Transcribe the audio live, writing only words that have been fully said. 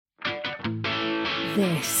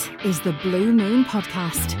This is the Blue Moon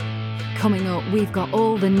Podcast. Coming up, we've got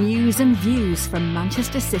all the news and views from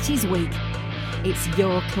Manchester City's week. It's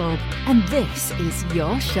your club, and this is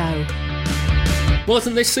your show. Well,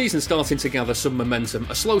 isn't this season starting to gather some momentum?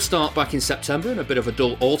 A slow start back in September and a bit of a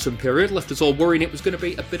dull autumn period left us all worrying it was going to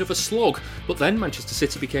be a bit of a slog. But then Manchester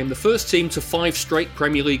City became the first team to 5 straight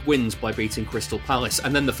Premier League wins by beating Crystal Palace,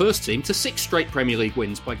 and then the first team to 6 straight Premier League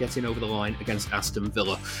wins by getting over the line against Aston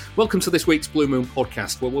Villa. Welcome to this week's Blue Moon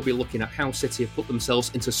Podcast, where we'll be looking at how City have put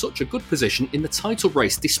themselves into such a good position in the title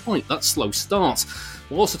race despite that slow start.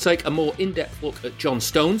 We'll also take a more in-depth look at John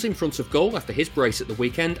Stones in front of goal after his brace at the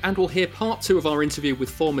weekend, and we'll hear part 2 of our interview with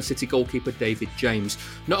former City goalkeeper David James.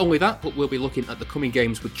 Not only that, but we'll be looking at the coming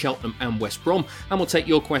games with Cheltenham and West Brom, and we'll take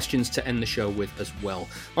your questions to end the show with as well.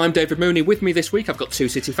 I'm David Mooney. With me this week, I've got 2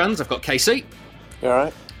 City fans. I've got KC. You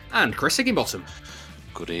alright? And Chris Higginbottom.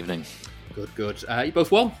 Good evening. Good. You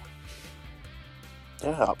both well?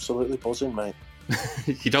 Yeah, absolutely buzzing, mate.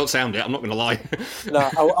 You don't sound it. I'm not going to lie. No,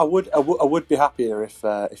 I would be happier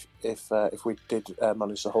if we did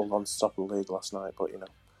manage to hold on to top of the league last night, but you know.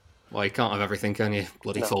 Well, you can't have everything, can you?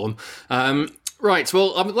 Bloody Fulham. Right.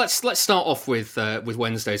 Well, let's start off with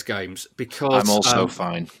Wednesday's games because I'm also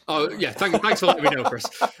fine. Oh yeah, thanks for letting me know, Chris.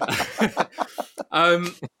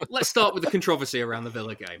 Let's start with the controversy around the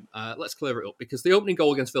Villa game. Let's clear it up because the opening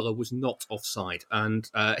goal against Villa was not offside. And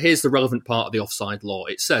here's the relevant part of the offside law.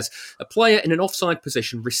 It says, a player in an offside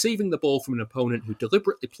position receiving the ball from an opponent who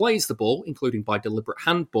deliberately plays the ball, including by deliberate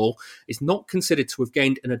handball, is not considered to have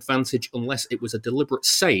gained an advantage unless it was a deliberate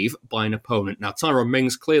save by an opponent. Now, Tyrone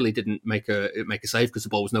Mings clearly didn't make a save because the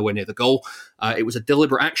ball was nowhere near the goal. It was a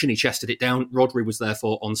deliberate action. He chested it down. Rodri was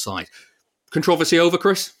therefore onside. Controversy over,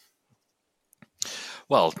 Chris?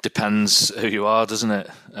 Well, depends who you are, doesn't it?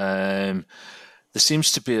 There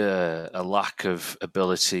seems to be a lack of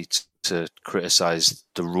ability to criticise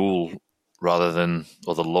the rule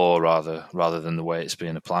or the law rather than the way it's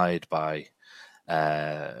being applied by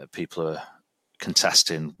people who are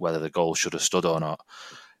contesting whether the goal should have stood or not.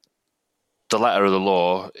 The letter of the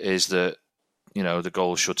law is that, you know, the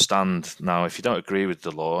goal should stand. Now, if you don't agree with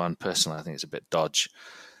the law, and personally I think it's a bit dodge,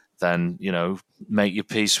 then, you know, make your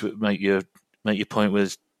peace, make your point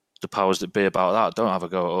with the powers that be about that. Don't have a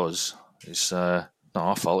go at us. It's not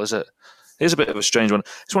our fault, is it? Here's a bit of a strange one.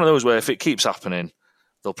 It's one of those where if it keeps happening,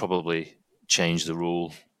 they'll probably change the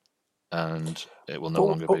rule and it will no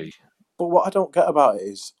longer be. But what I don't get about it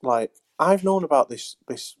is, like, I've known about this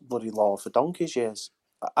bloody law for donkey's years.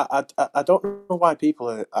 I don't know why people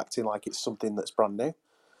are acting like it's something that's brand new.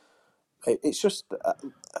 It's just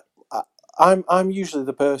I'm usually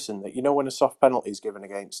the person that, you know, when a soft penalty is given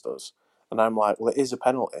against us, and I'm like, well, it is a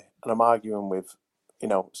penalty, and I'm arguing with, you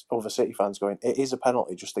know, other City fans going, it is a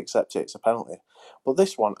penalty, just accept it, it's a penalty. But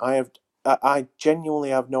this one, I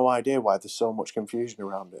genuinely have no idea why there's so much confusion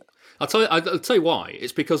around it. I'll tell you why.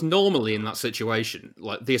 It's because normally in that situation,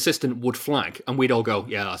 like, the assistant would flag and we'd all go,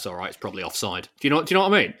 yeah, that's all right, it's probably offside. Do you know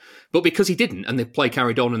what I mean? But because he didn't and the play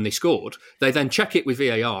carried on and they scored, they then check it with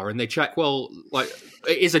VAR and they check, well, like,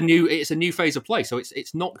 it's a new phase of play, so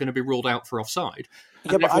it's not going to be ruled out for offside.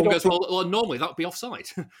 And yeah, but everyone goes, well, normally that would be offside.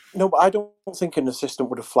 No, but I don't think an assistant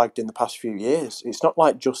would have flagged in the past few years. It's not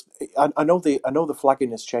like just. I know the flagging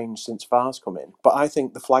has changed since VAR's come in, but I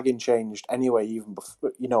think the flagging changed anyway. Even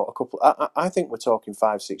before, you know, a couple. I think we're talking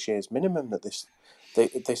 5-6 years minimum that this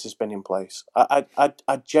has been in place. I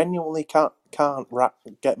genuinely can't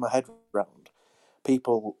get my head around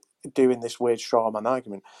people doing this weird straw man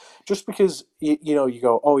argument just because you know, you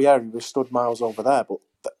go, oh yeah, he was stood miles over there, but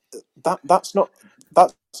that's not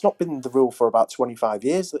been the rule for about 25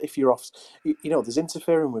 years. That if you're off, you know, there's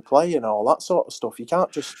interfering with play and all that sort of stuff. You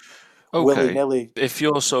can't just willy-nilly. If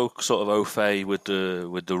you're so sort of au fait with the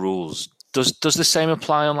rules, does the same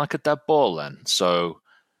apply on like a dead ball then? So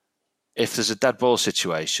if there's a dead ball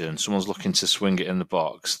situation, someone's looking to swing it in the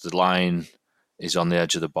box, the line is on the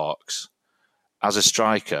edge of the box. As a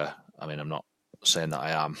striker, I mean, I'm not saying that I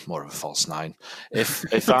am, more of a false nine. If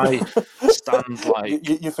I stand like...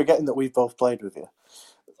 You're forgetting that we've both played with you.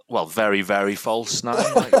 Well, very, very false nine.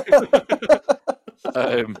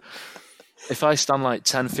 If I stand like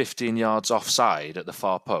 10, 15 yards offside at the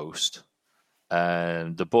far post,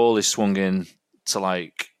 and the ball is swung in to,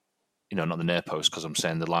 like, you know, not the near post, because I'm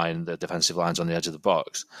saying the defensive line's on the edge of the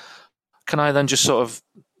box, can I then just sort of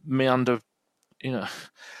meander, you know...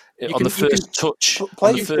 You can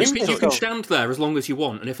stand there as long as you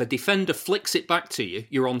want, and if a defender flicks it back to you,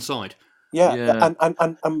 you're onside. Yeah.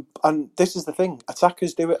 And this is the thing.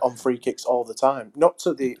 Attackers do it on free kicks all the time. Not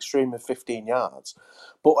to the extreme of 15 yards,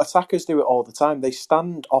 but attackers do it all the time. They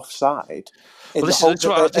stand offside in the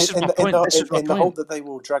hope that they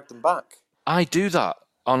will drag them back. I do that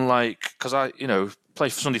on because I play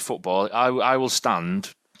for Sunday football. I will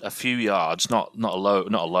stand a few yards, not a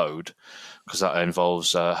load, because that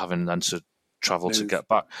involves having then to travel to get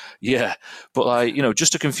back. Yeah, but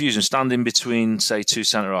just to confuse them, stand in between, say, two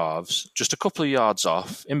centre halves, just a couple of yards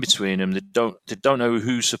off, in between them. They don't know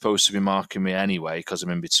who's supposed to be marking me anyway because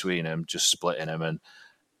I'm in between them, just splitting them. And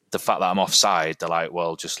the fact that I'm offside, they're like,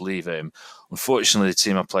 well, just leave him. Unfortunately, the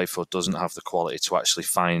team I play for doesn't have the quality to actually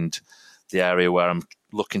find the area where I'm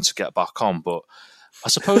looking to get back on. But I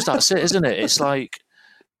suppose that's it, isn't it? It's like,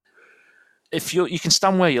 if you can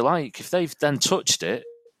stand where you like. If they've then touched it,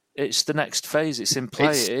 it's the next phase. It's in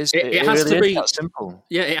play. It has really to be that simple.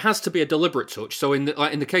 Yeah, it has to be a deliberate touch. So in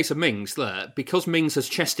the case of Mings, there, because Mings has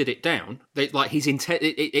chested it down,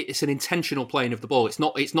 it's an intentional playing of the ball. It's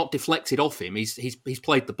not deflected off him. He's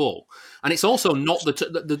played the ball, and it's also not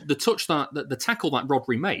the touch the tackle that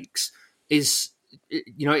Rodri makes is.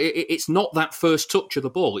 It's not that first touch of the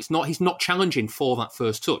ball. He's not challenging for that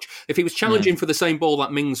first touch. If he was challenging for the same ball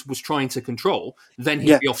that Mings was trying to control, then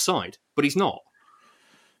he'd be offside. But he's not.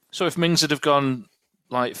 So if Mings had have gone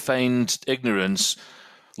feigned ignorance,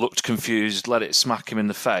 looked confused, let it smack him in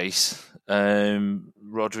the face,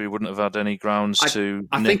 Rodri wouldn't have had any grounds to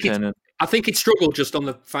nip in. I think he'd struggled just on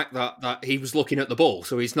the fact that he was looking at the ball,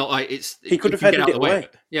 so he's not he could have headed it away.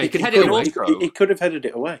 Yeah, he could head it away. He could have headed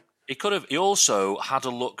it away. He could have. He also had a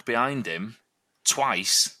look behind him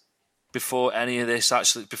twice before any of this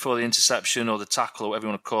before the interception or the tackle or whatever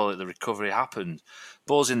you want to call it, the recovery happened.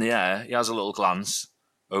 Ball's in the air. He has a little glance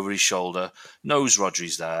over his shoulder, knows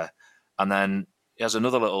Rodri's there, and then he has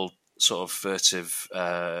another little sort of furtive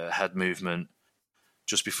head movement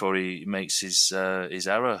just before he makes his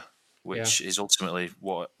error, which is ultimately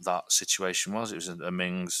what that situation was. It was a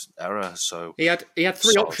Mings error. So he had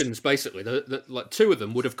three options basically. Two of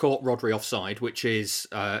them would have caught Rodri offside, which is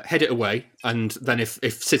head it away, and then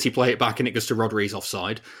if City play it back and it goes to Rodri, he's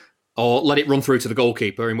offside, or let it run through to the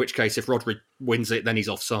goalkeeper. In which case, if Rodri wins it, then he's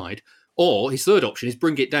offside. Or his third option is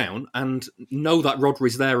bring it down and know that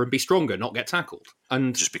Rodri's there and be stronger, not get tackled,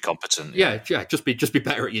 and just be competent. Yeah, just be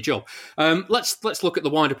better at your job. Let's look at the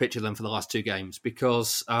wider picture then for the last two games,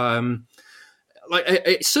 because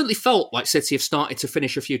it certainly felt like City have started to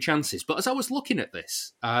finish a few chances. But as I was looking at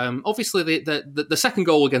this, obviously the second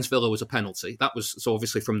goal against Villa was a penalty. That was so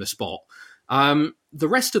obviously from the spot. The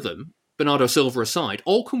rest of them, Bernardo Silva aside,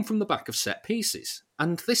 all come from the back of set pieces.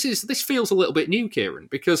 And this feels a little bit new, Kieran,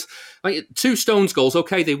 because two Stones goals,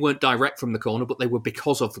 okay, they weren't direct from the corner, but they were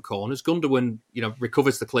because of the corners. Gundogan,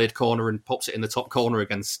 recovers the cleared corner and pops it in the top corner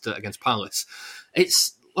against Palace.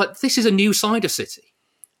 It's like this is a new side of City.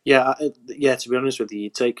 Yeah. To be honest with you,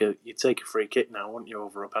 you'd take a free kick now, wouldn't you,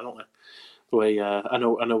 over a penalty? The way I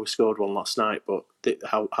know we scored one last night, but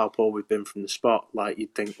how poor we've been from the spot,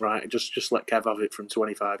 you'd think, right, just let Kev have it from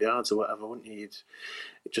 25 yards or whatever, wouldn't you?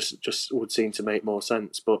 It just would seem to make more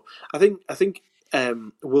sense. But I think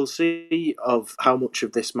we'll see of how much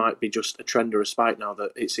of this might be just a trend or a spite now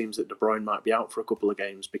that it seems that De Bruyne might be out for a couple of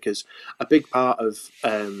games, because a big part of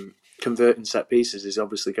converting set pieces is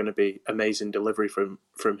obviously going to be amazing delivery from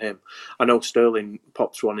him. I know Sterling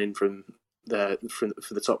pops one in for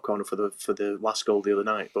the top corner for the last goal the other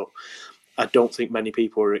night, but I don't think many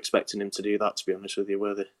people were expecting him to do that, to be honest with you,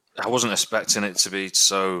 were they? I wasn't expecting it to be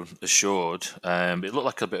so assured. It looked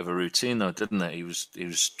like a bit of a routine, though, didn't it? He was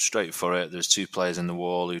straight for it. There's two players in the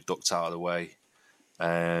wall who ducked out of the way,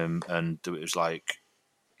 and it was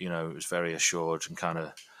it was very assured and kind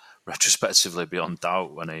of retrospectively beyond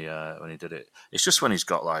doubt when he did it. It's just when he's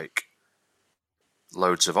got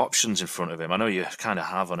loads of options in front of him. I know you kind of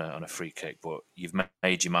have on a free kick, but you've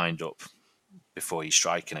made your mind up before you're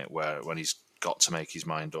striking it, where when he's got to make his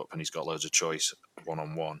mind up and he's got loads of choice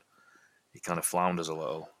one-on-one, he kind of flounders a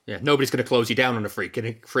little. Yeah, nobody's going to close you down on a free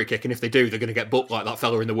kick, and if they do, they're going to get booked like that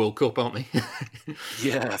fella in the World Cup, aren't they?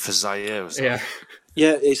 Yeah, for Zaire.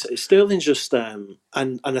 Yeah, Sterling's just, and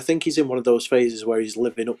I think he's in one of those phases where he's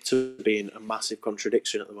living up to being a massive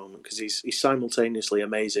contradiction at the moment, because he's simultaneously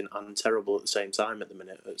amazing and terrible at the same time at the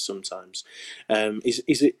minute. Sometimes,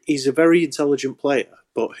 he's a very intelligent player,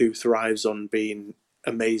 but who thrives on being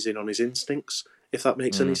amazing on his instincts, if that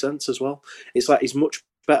makes any sense as well. It's like he's much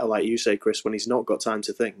better, like you say, Chris, when he's not got time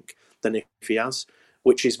to think than if he has,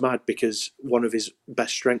 which is mad because one of his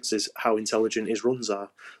best strengths is how intelligent his runs are.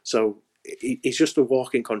 So he's just a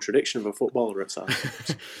walking contradiction of a footballer at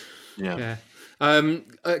times. Yeah.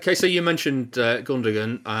 So you mentioned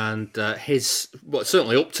Gundogan and his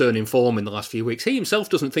certainly upturn in form in the last few weeks. He himself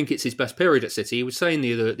doesn't think it's his best period at City. He was saying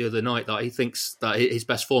the other night that he thinks that his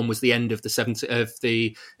best form was the end of the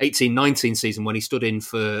 18-19 season when he stood in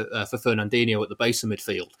for Fernandinho at the base of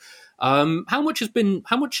midfield. How much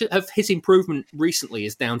of his improvement recently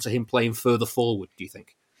is down to him playing further forward, do you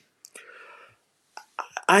think?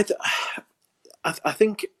 I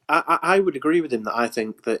think I would agree with him that I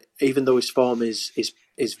think that even though his form is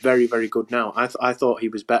very, very good now, I thought he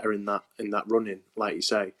was better in that run-in, like you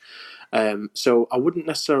say. So I wouldn't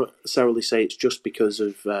necessarily say it's just because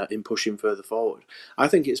of him pushing further forward. I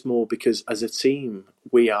think it's more because as a team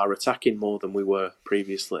we are attacking more than we were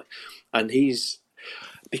previously, and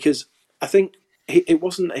because I think he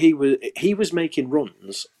was making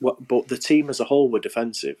runs, but the team as a whole were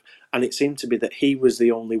defensive, and it seemed to be that he was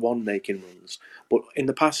the only one making runs. But in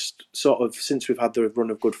the past, sort of since we've had the run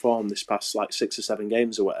of good form, this past like 6 or 7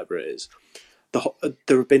 games or whatever it is,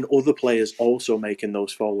 there have been other players also making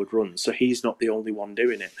those forward runs, so he's not the only one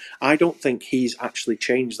doing it. I don't think he's actually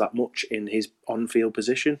changed that much in his on-field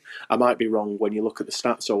position. I might be wrong when you look at the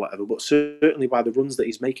stats or whatever, but certainly by the runs that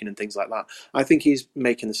he's making and things like that, I think he's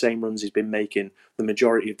making the same runs he's been making the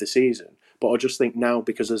majority of the season. But I just think now,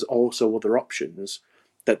 because there's also other options,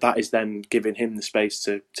 that is then giving him the space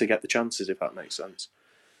to get the chances, if that makes sense.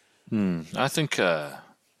 I think a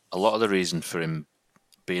lot of the reason for him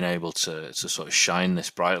being able to sort of shine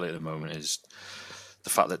this brightly at the moment is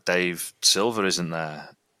the fact that Dave Silva isn't there.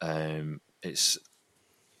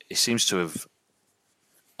 He seems to have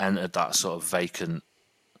entered that sort of vacant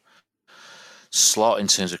slot in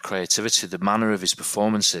terms of creativity, the manner of his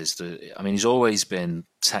performances. He's always been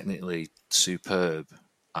technically superb,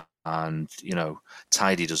 and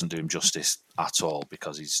tidy doesn't do him justice at all,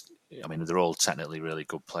 because they're all technically really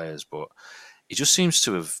good players, but he just seems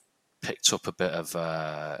to have picked up a bit of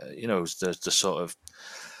the sort of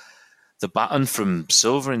the baton from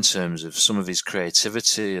Silva in terms of some of his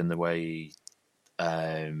creativity and the way he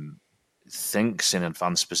thinks in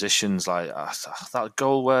advanced positions, like that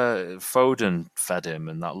goal where Foden fed him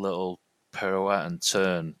and that little pirouette and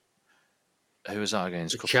turn. Who was that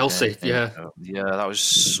against? Chelsea, yeah, that was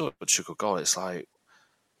such a good goal. It's like,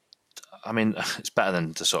 it's better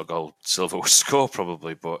than the sort of goal Silva would score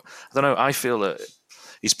probably, but I don't know. I feel that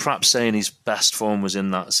he's perhaps saying his best form was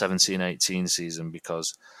in that 17-18 season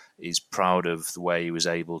because he's proud of the way he was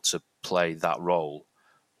able to play that role.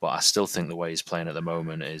 But I still think the way he's playing at the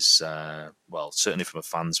moment is, certainly from a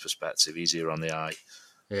fan's perspective, easier on the eye.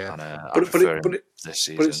 Yeah, and, I prefer him this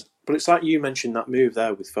season. But it's like you mentioned that move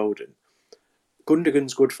there with Foden.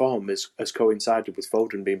 Gundogan's good form has coincided with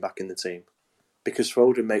Foden being back in the team, because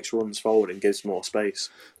Foden makes runs forward and gives more space.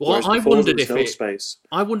 Well, I wondered if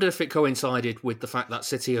it coincided with the fact that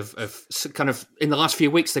City have kind of, in the last few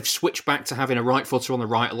weeks, they've switched back to having a right footer on the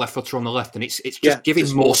right, a left footer on the left, and it's just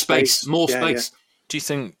giving more space. More space. Do you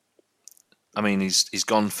think? He's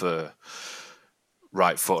gone for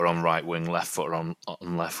right footer on right wing, left footer on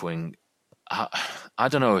left wing. I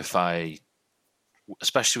don't know if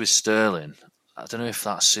especially with Sterling, I don't know if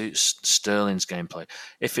that suits Sterling's gameplay.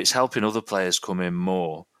 If it's helping other players come in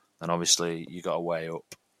more, then obviously you got to weigh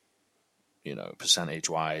up,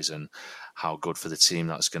 percentage-wise and how good for the team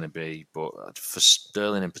that's going to be. But for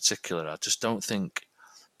Sterling in particular, I just don't think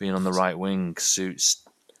being on the right wing suits.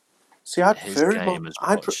 See, I prefer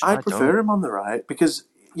him on the right, because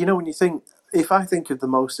when you think, if I think of the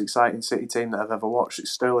most exciting City team that I've ever watched,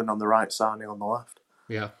 it's Sterling on the right, Sané on the left.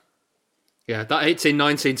 Yeah, that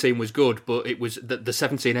 18-19 team was good, but it was the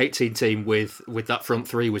 17-18 team with that front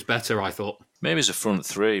three was better, I thought. Maybe it's a front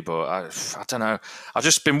three, but I don't know. I've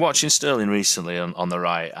just been watching Sterling recently on the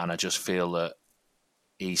right, and I just feel that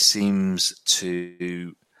he seems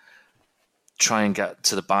to try and get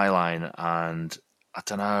to the byline, and I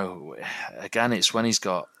don't know. Again, it's when he's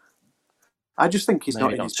got... I just think he's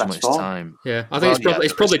not in his best form. Time. Yeah, I think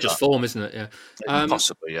it's probably just form, isn't it? Yeah,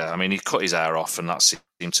 possibly. Yeah, he cut his hair off, and that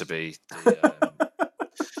seemed to be,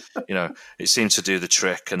 it seemed to do the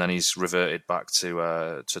trick, and then he's reverted back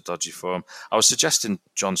to dodgy form. I was suggesting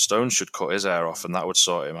John Stones should cut his hair off, and that would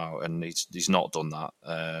sort him out, and he's not done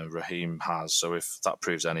that. Raheem has, so if that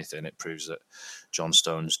proves anything, it proves that John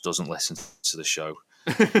Stones doesn't listen to the show,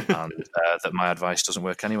 and that my advice doesn't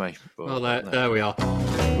work anyway. But, well, there we are.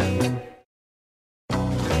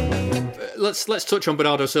 Let's touch on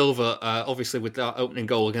Bernardo Silva. Obviously, with that opening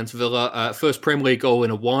goal against Villa, first Premier League goal in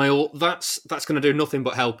a while. That's going to do nothing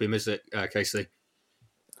but help him, is it, KC?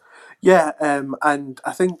 Yeah, and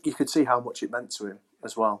I think you could see how much it meant to him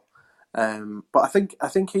as well. But I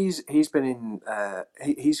think he's been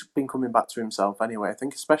he's been coming back to himself anyway. I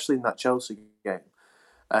think especially in that Chelsea game.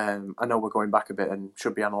 I know we're going back a bit and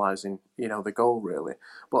should be analysing, the goal really.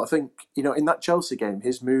 But I think, in that Chelsea game,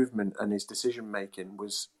 his movement and his decision making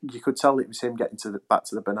was, you could tell it was him getting back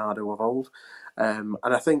to the Bernardo of old. And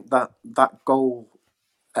I think that goal,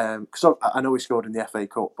 because I know he scored in the FA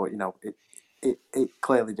Cup, but it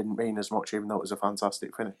clearly didn't mean as much, even though it was a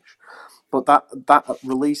fantastic finish. But that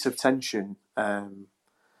release of tension.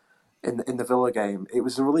 In the Villa game, it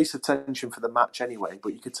was a release of tension for the match anyway,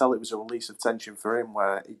 but you could tell it was a release of tension for him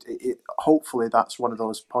where it hopefully that's one of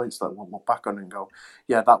those points that we'll look back on and go,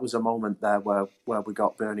 yeah, that was a moment there where we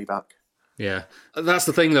got Bernie back. Yeah, that's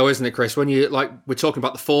the thing though, isn't it, Chris? When we're talking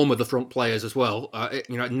about the form of the front players as well,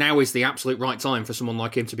 now is the absolute right time for someone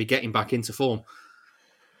like him to be getting back into form.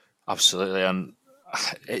 Absolutely, and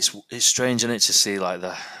it's strange, isn't it, to see like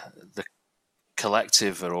the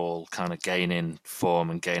collective are all kind of gaining form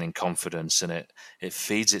and gaining confidence, and it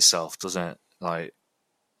feeds itself, doesn't it? Like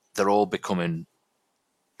they're all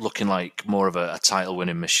looking like more of a title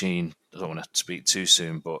winning machine. I don't want to speak too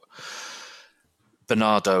soon, but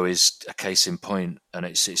Bernardo is a case in point, and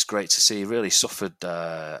it's great to see. He really suffered.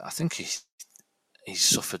 I think he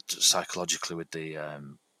suffered psychologically with the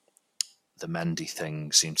Mendy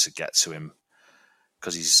thing. Seemed to get to him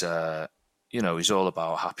because he's. He's all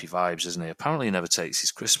about happy vibes, isn't he? Apparently he never takes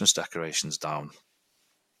his Christmas decorations down.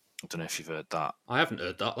 I don't know if you've heard that. I haven't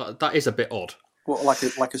heard that. That is a bit odd. What, like a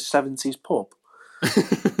 70s pub?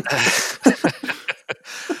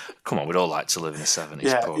 Come on, we'd all like to live in a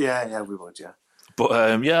 70s pub. Yeah, we would, yeah. But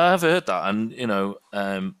I've heard that,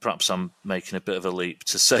 and perhaps I'm making a bit of a leap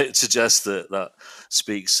to suggest that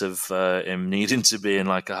speaks of him needing to be in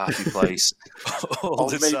like a happy place all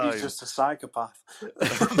the time. Or maybe he's just a psychopath.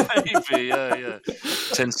 Maybe, yeah.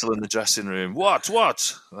 Tinsel in the dressing room. What?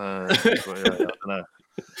 I don't know.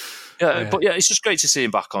 But it's just great to see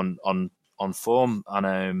him back on form,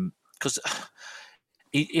 and because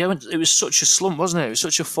it was such a slump, wasn't it? It was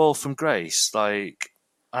such a fall from grace. Like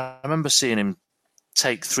I remember seeing him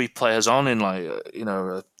take 3 players on in like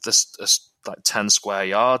 10 square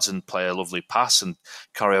yards and play a lovely pass and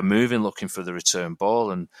carry on moving, looking for the return ball.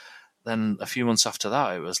 And then a few months after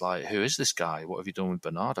that, it was like, who is this guy? What have you done with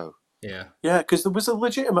Bernardo? Yeah, because there was a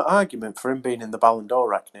legitimate argument for him being in the Ballon d'Or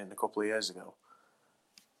reckoning a couple of years ago.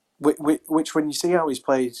 Which, when you see how he's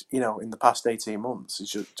played, in the past 18 months,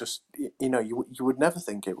 is just you would never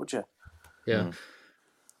think it, would you? Yeah.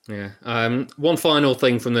 Yeah. One final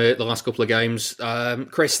thing from the last couple of games,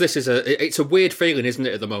 Chris. It's a weird feeling, isn't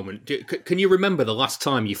it, at the moment? Can you remember the last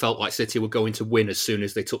time you felt like City were going to win as soon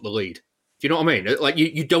as they took the lead? Do you know what I mean? Like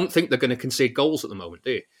you don't think they're going to concede goals at the moment,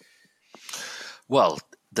 do you? Well,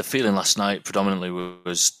 the feeling last night predominantly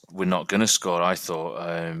was we're not going to score. I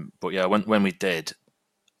thought, but yeah, when we did,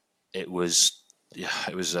 it was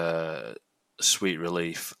a sweet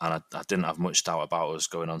relief, and I didn't have much doubt about us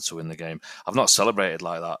going on to win the game. I've not celebrated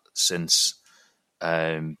like that since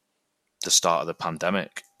the start of the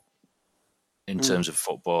pandemic in terms of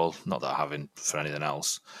football. Not that I haven't for anything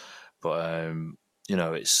else, but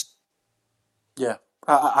it's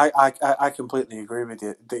I completely agree with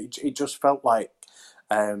you. It just felt like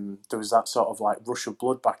there was that sort of like rush of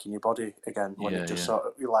blood back in your body again when sort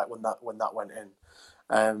of like when that went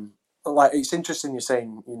in. Like, it's interesting you're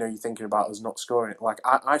saying, you're thinking about us not scoring. Like,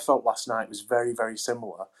 I felt last night was very, very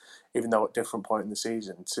similar, even though at a different point in the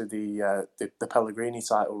season, to the Pellegrini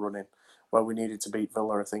title running, where we needed to beat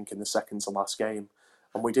Villa, I think, in the second to last game.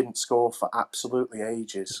 And we didn't score for absolutely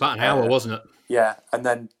ages. About an hour, wasn't it? Yeah, and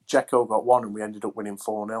then Dzeko got one and we ended up winning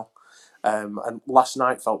 4-0. And last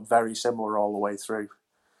night felt very similar all the way through.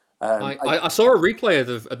 I saw a replay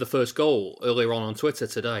of the first goal earlier on Twitter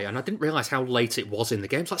today, and I didn't realise how late it was in the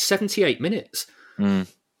game. It's like 78 minutes. And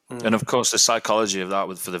of course, the psychology of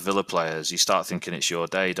that for the Villa players, you start thinking it's your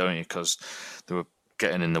day, don't you? Because they were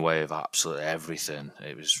getting in the way of absolutely everything.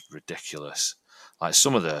 It was ridiculous. Like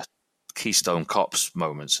some of the Keystone Cops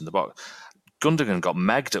moments in the box. Gundogan got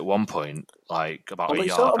megged at one point, like about a yard. He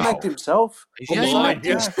sort of megged himself.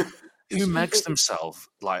 Who megs himself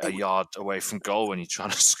like a yard away from goal when you're trying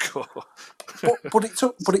to score? but it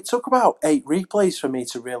took about 8 replays for me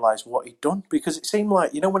to realise what he'd done, because it seemed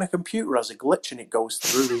like, when a computer has a glitch and it goes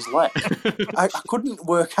through his leg, I couldn't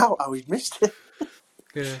work out how he'd missed it.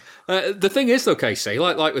 Yeah. The thing is, though, Casey,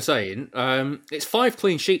 like we're saying, it's 5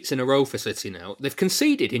 clean sheets in a row for City now. They've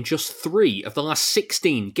conceded in just 3 of the last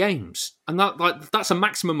 16 games, and that's a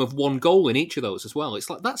maximum of 1 goal in each of those as well. It's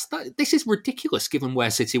like this is ridiculous given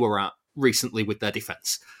where City were at recently with their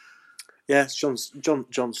defence. Yeah, it's John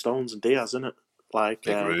Stones and Diaz, isn't it? Like,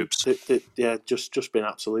 Big Rubes. yeah, just been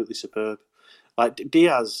absolutely superb. Like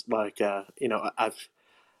Diaz,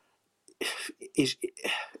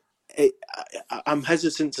 I'm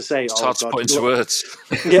hesitant to say. It's hard to put into words.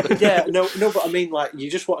 No, but I mean, like, you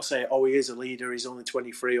just want to say, he is a leader. He's only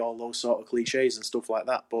 23. All those sort of cliches and stuff like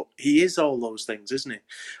that. But he is all those things, isn't he?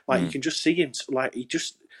 Like, you can just see him. Like, he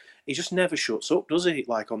just never shuts up, does he?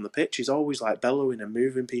 Like, on the pitch, he's always like bellowing and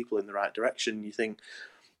moving people in the right direction. You think,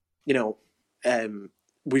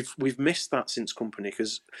 we've missed that since Kompany,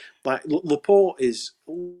 because like Laporte,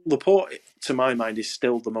 to my mind, is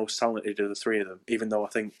still the most talented of the three of them, even though I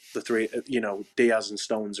think the three, Diaz and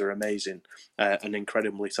Stones are amazing and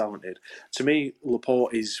incredibly talented. To me,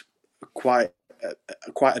 Laporte is quite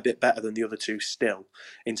a bit better than the other two still,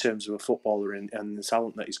 in terms of a footballer and the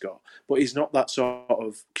talent that he's got. But he's not that sort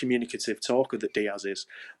of communicative talker that Diaz is.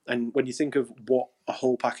 And when you think of what a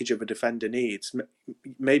whole package of a defender needs,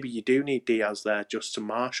 maybe you do need Diaz there just to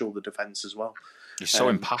marshal the defence as well. He's so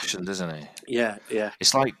impassioned, isn't he? Yeah.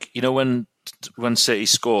 It's like, when City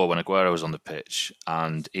score, when Aguero's on the pitch,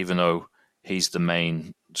 and even though he's the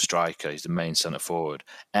main striker, he's the main centre forward,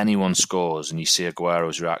 anyone scores and you see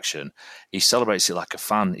Aguero's reaction, he celebrates it like a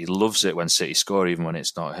fan. He loves it when City score, even when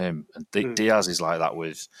it's not him. And Diaz is like that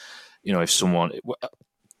with, if someone,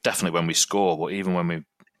 definitely when we score, but even when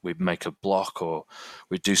we make a block or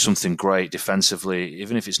we do something great defensively,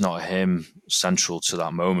 even if it's not him central to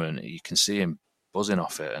that moment, you can see him buzzing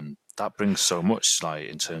off it, and that brings so much, like,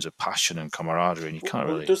 in terms of passion and camaraderie, and you can't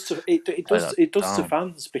really. It does to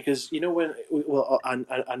fans, because when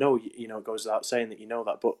I know it goes without saying that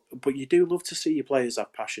that, but you do love to see your players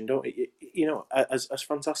have passion, don't you? As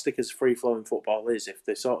fantastic as free flowing football is, if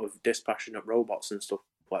they're sort of dispassionate robots and stuff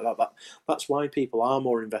like that's why people are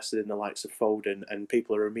more invested in the likes of Foden, and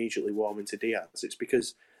people are immediately warming to Diaz. It's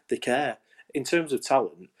because they care. In terms of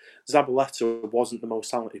talent, Zabaleta wasn't the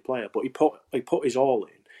most talented player, but he put his all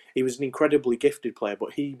in. He was an incredibly gifted player,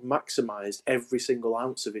 but he maximised every single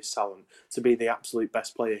ounce of his talent to be the absolute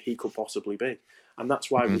best player he could possibly be. And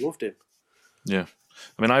that's why we loved him. Yeah.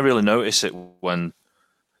 I mean, I really notice it when,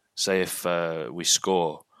 say, if we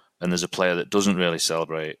score and there's a player that doesn't really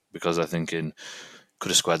celebrate, because they're thinking, could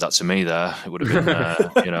have squared that to me there. It would have been,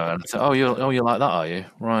 and I thought, you're like that, are you?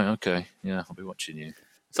 Right, okay. Yeah, I'll be watching you.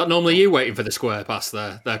 Is that normally you waiting for the square pass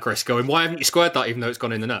there, Chris, going, why haven't you squared that even though it's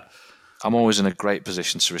gone in the net? I'm always in a great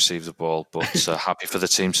position to receive the ball, but happy for the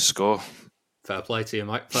team to score. Fair play to you,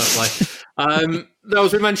 Mike. Fair play.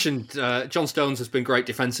 As we mentioned, John Stones has been great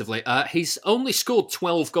defensively. He's only scored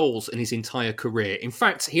 12 goals in his entire career. In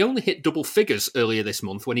fact, he only hit double figures earlier this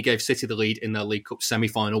month when he gave City the lead in their League Cup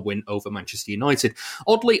semi-final win over Manchester United.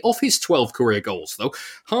 Oddly, of his 12 career goals, though,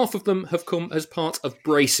 half of them have come as part of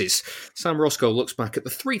braces. Sam Roscoe looks back at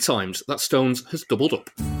the 3 times that Stones has doubled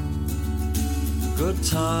up. Good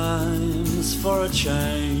times for a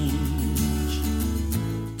change.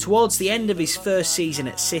 Towards the end of his first season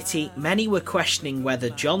at City, many were questioning whether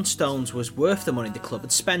John Stones was worth the money the club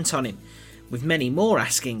had spent on him, with many more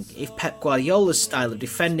asking if Pep Guardiola's style of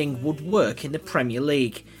defending would work in the Premier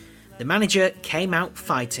League. The manager came out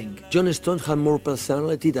fighting. John Stones had more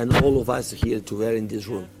personality than all of us here together in this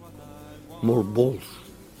room. More balls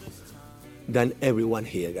than everyone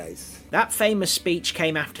here, guys. That famous speech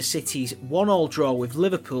came after City's 1-1 draw with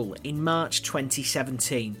Liverpool in March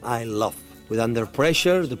 2017. I love. With under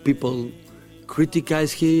pressure, the people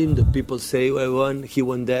criticize him, the people say, well, he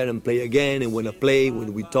went there and play again, and when I play,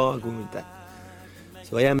 when we talk, when we that.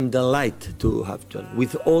 So I am delighted to have John.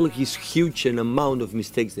 With all his huge amount of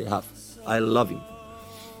mistakes they have, I love him.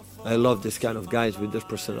 I love this kind of guys with this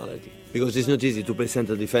personality. Because it's not easy to present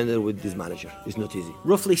a defender with this manager. It's not easy.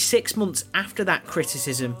 Roughly 6 months after that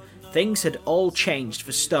criticism, things had all changed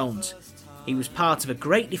for Stones. He was part of a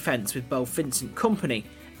great defence with both Vincent Kompany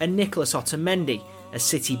and Nicolas Otamendi as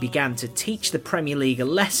City began to teach the Premier League a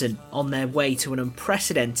lesson on their way to an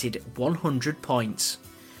unprecedented 100 points.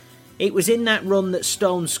 It was in that run that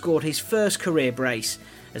Stones scored his first career brace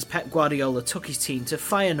as Pep Guardiola took his team to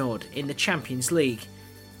Feyenoord in the Champions League.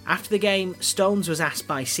 After the game, Stones was asked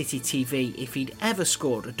by City TV if he'd ever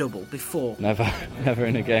scored a double before. Never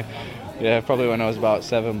in a game. Yeah, probably when I was about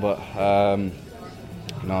 7, but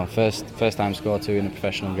first time scored 2 in a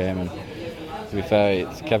professional game, and to be fair,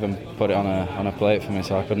 Kevin put it on a plate for me,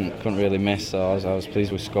 so I couldn't really miss. So I was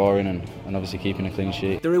pleased with scoring and obviously keeping a clean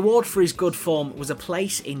sheet. The reward for his good form was a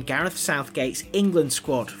place in Gareth Southgate's England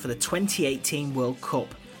squad for the 2018 World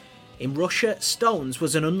Cup. In Russia, Stones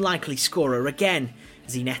was an unlikely scorer again,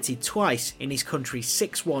 as he netted twice in his country's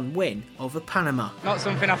 6-1 win over Panama. Not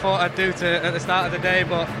something I thought I'd do at the start of the day,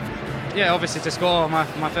 but yeah, obviously to score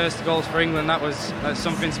my first goals for England, that's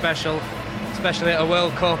something special. especially at a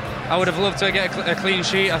World Cup. I would have loved to get a clean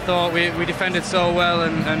sheet. I thought we defended so well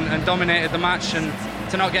and dominated the match, and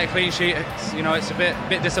to not get a clean sheet, it's a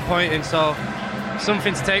bit disappointing. So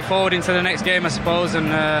something to take forward into the next game, I suppose, and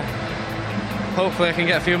hopefully I can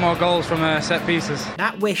get a few more goals from set pieces.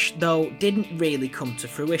 That wish, though, didn't really come to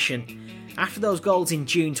fruition. After those goals in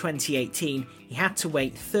June 2018, he had to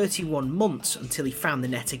wait 31 months until he found the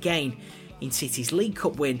net again in City's League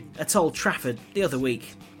Cup win at Old Trafford the other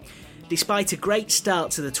week. Despite a great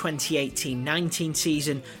start to the 2018-19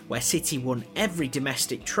 season, where City won every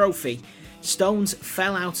domestic trophy, Stones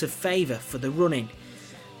fell out of favour for the run-in.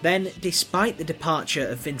 Then, despite the departure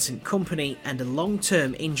of Vincent Kompany and a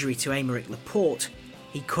long-term injury to Aymeric Laporte,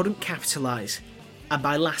 he couldn't capitalise, and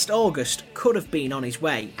by last August could have been on his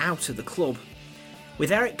way out of the club.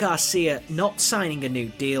 With Eric Garcia not signing a new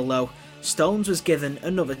deal though, Stones was given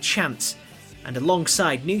another chance, and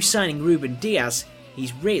alongside new signing Ruben Diaz,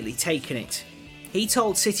 he's really taken it. He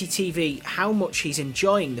told City TV how much he's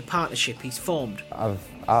enjoying the partnership he's formed. I've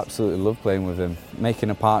absolutely loved playing with him.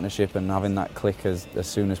 Making a partnership and having that click as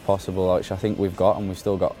soon as possible, which I think we've got, and we've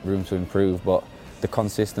still got room to improve, but the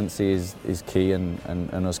consistency is key,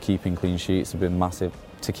 and us keeping clean sheets have been massive.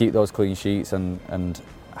 To keep those clean sheets and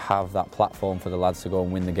have that platform for the lads to go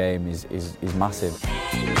and win the game is massive.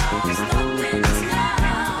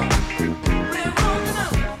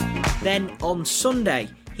 Then on Sunday,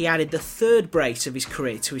 he added the third brace of his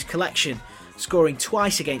career to his collection, scoring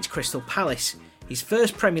twice against Crystal Palace, his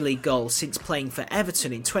first Premier League goal since playing for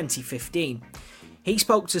Everton in 2015. He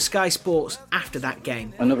spoke to Sky Sports after that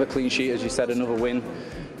game. Another clean sheet, as you said, another win.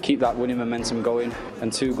 Keep that winning momentum going,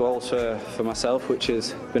 and 2 goals for myself, which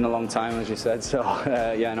has been a long time, as you said. So,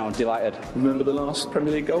 I'm delighted. Remember the last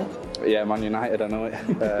Premier League goal? Yeah, Man United, I know it.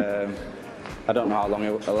 I don't know how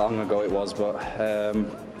long ago it was, but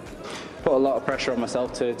put a lot of pressure on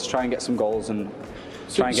myself to try and get some goals and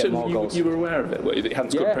try and get more goals. You were aware of it? Were you, that you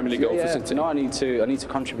hadn't scored a Premier League goal for City? No, I need to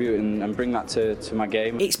contribute and bring that to my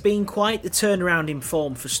game. It's been quite the turnaround in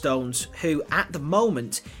form for Stones, who at the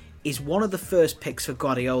moment is one of the first picks for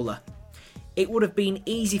Guardiola. It would have been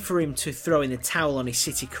easy for him to throw in the towel on his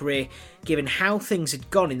City career, given how things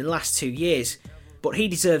had gone in the last 2 years, but he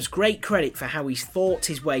deserves great credit for how he's fought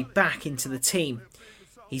his way back into the team.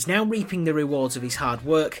 He's now reaping the rewards of his hard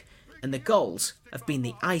work, and the goals have been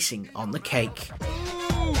the icing on the cake.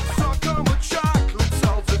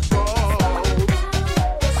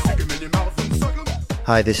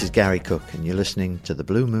 Hi, this is Gary Cook, and you're listening to the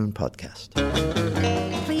Blue Moon Podcast.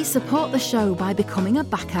 Please support the show by becoming a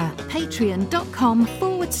backer.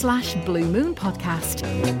 Patreon.com/Blue Moon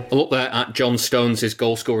Podcast. A look there at John Stones'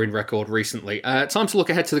 goal-scoring record recently. Time to look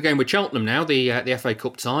ahead to the game with Cheltenham now, the FA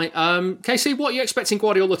Cup tie. KC, what are you expecting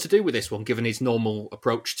Guardiola to do with this one, given his normal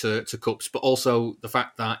approach to cups, but also the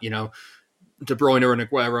fact that, De Bruyne and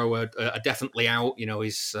Aguero are definitely out.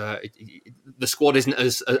 The squad isn't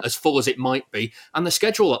as full as it might be, and the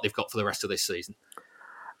schedule that they've got for the rest of this season.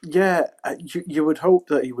 Yeah, you would hope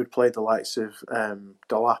that he would play the likes of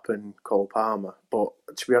Delap and Cole Palmer, but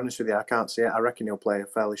to be honest with you, I can't see it. I reckon he'll play a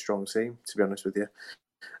fairly strong team, to be honest with you.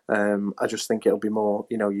 I just think it'll be more,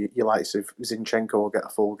 your likes of Zinchenko will get a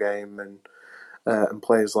full game, and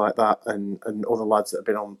players like that, and other lads that have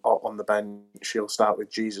been on the bench. He'll start with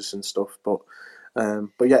Jesus and stuff, but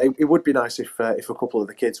yeah, it would be nice if a couple of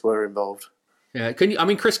the kids were involved. Yeah,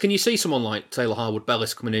 Chris, can you see someone like Taylor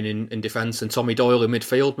Harwood-Bellis coming in defence and Tommy Doyle in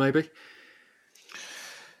midfield, maybe?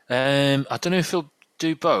 I don't know if he'll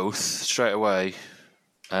do both straight away.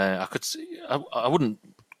 I wouldn't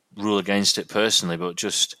rule against it personally, but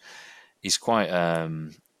just he's quite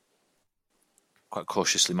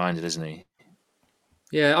cautiously minded, isn't he?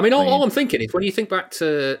 Yeah, all I'm thinking is when you think back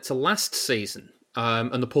to last season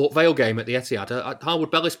and the Port Vale game at the Etihad,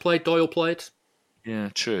 Harwood-Bellis played, Doyle played. Yeah,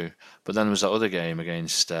 true. But then there was that other game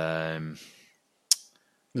against... It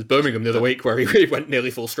was Birmingham the other week where he went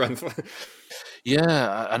nearly full strength.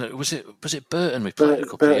 Yeah, and was it Burton we played a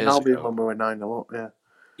couple of years Albion ago? When we were 9-0 up, yeah.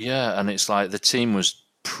 Yeah, and it's like the team was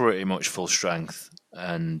pretty much full strength,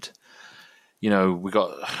 and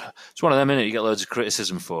it's one of them, innit? You get loads of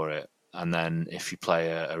criticism for it, and then if you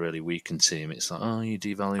play a really weakened team, it's like, you're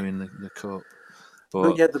devaluing the cup.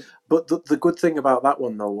 But the good thing about that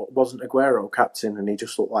one though wasn't Aguero captain, and he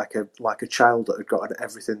just looked like a child that had got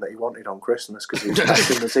everything that he wanted on Christmas, because he was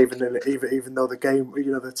captain us even though the game,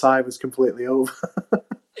 the tie was completely over.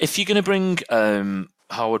 If you're going to bring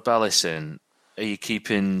Harwood-Bellis in, are you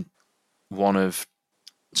keeping one of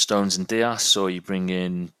Stones and Diaz, or you bring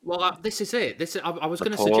in... Well, this is it. I was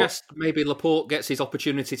going to suggest maybe Laporte gets his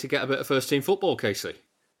opportunity to get a bit of first-team football, Casey.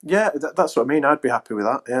 Yeah, that's what I mean. I'd be happy with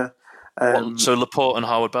that, yeah. So Laporte and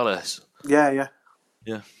Harwood-Bellis? Yeah.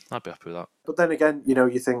 Yeah, I'd be happy with that. But then again,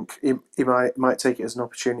 you think he might take it as an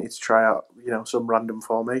opportunity to try out, some random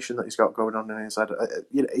formation that he's got going on in his head.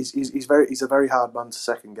 He's a very hard man to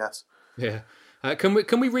second guess. Yeah. Can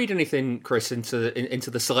we read anything, Chris, into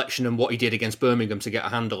the selection and what he did against Birmingham to get a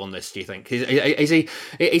handle on this? Do you think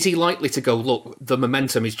is he likely to go? Look, the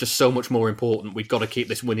momentum is just so much more important. We've got to keep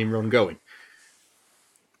this winning run going.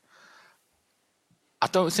 I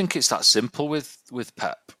don't think it's that simple with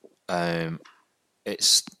Pep.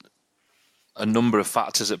 It's a number of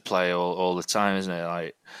factors at play all the time, isn't it?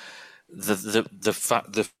 Like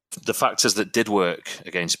the factors that did work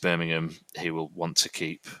against Birmingham, he will want to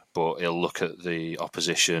keep, but he'll look at the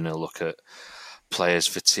opposition, he'll look at players'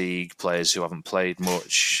 fatigue, players who haven't played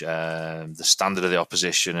much, the standard of the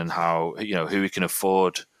opposition, and how who he can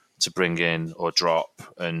afford to bring in or drop,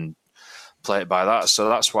 and play it by that. So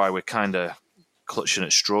that's why we're kind of clutching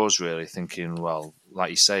at straws, really, thinking, well, like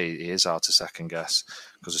you say, he is hard to second guess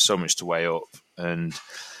because there's so much to weigh up, and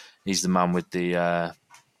he's the man with the. I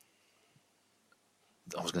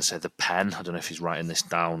was going to say the pen. I don't know if he's writing this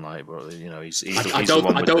down, but he's. I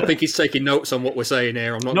don't think he's taking notes on what we're saying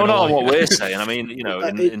here. I'm not. No, not on what we're saying. I mean,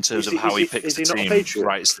 in terms of how he picks the team,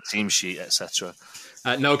 writes the team sheet, etc.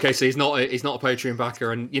 No, Casey, he's not a Patreon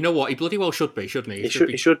backer, and you know what? He bloody well should be, shouldn't he?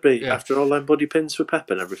 He should be. Yeah. After all them buddy pins for Pep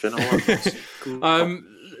and everything.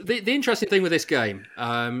 The interesting thing with this game.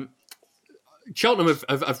 Cheltenham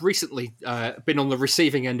have recently been on the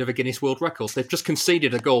receiving end of a Guinness World Record. They've just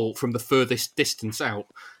conceded a goal from the furthest distance out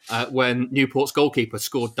when Newport's goalkeeper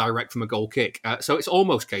scored direct from a goal kick. So it's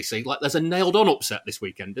almost, Casey, like there's a nailed-on upset this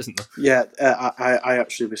weekend, isn't there? Yeah, I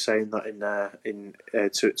actually was saying that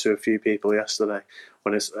to a few people yesterday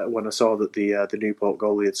when I saw that the Newport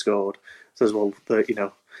goalie had scored. Says, well,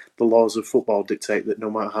 the laws of football dictate that no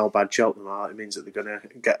matter how bad Cheltenham are, it means that they're going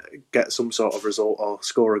to get some sort of result or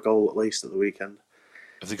score a goal at least at the weekend.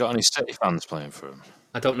 Have they got any City fans playing for them?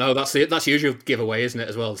 I don't know. That's usually a giveaway, isn't it,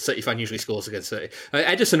 as well? The City fan usually scores against City.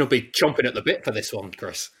 Ederson will be chomping at the bit for this one,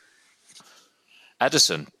 Chris.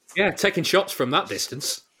 Ederson? Yeah, taking shots from that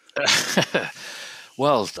distance.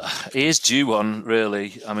 Well, he is due one,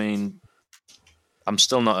 really. I mean, I'm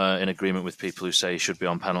still not in agreement with people who say he should be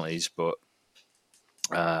on penalties, but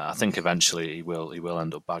I think eventually he will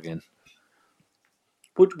end up bagging.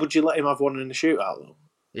 Would you let him have one in the shootout though?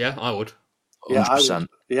 Yeah, I would. 100%.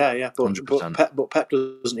 Yeah. But Pep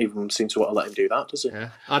doesn't even seem to want to let him do that, does he? Yeah,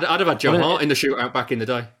 I'd have had Joe Hart in the shootout back in the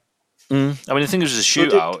day. I mean, the thing is, a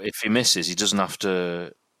shootout. If he misses, he doesn't have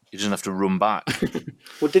to run back.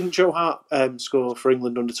 Well, didn't Joe Hart score for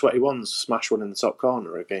England under-21s? Smash one in the top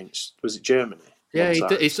corner against, was it Germany? Yeah,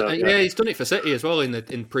 he's done it for City as well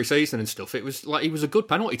in pre-season and stuff. It was like he was a good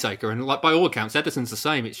penalty taker, and like by all accounts, Ederson's the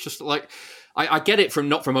same. It's just like I get it from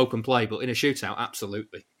not from open play, but in a shootout,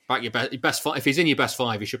 absolutely. Back your best five. If he's in your best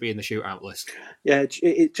five, he should be in the shootout list. Yeah,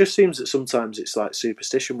 it just seems that sometimes it's like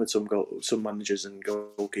superstition with some managers and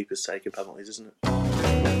goalkeepers taking penalties, isn't it?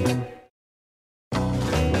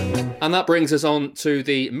 And that brings us on to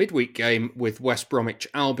the midweek game with West Bromwich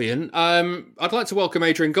Albion. I'd like to welcome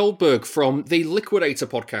Adrian Goldberg from the Liquidator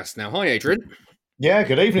podcast now. Hi, Adrian. Yeah,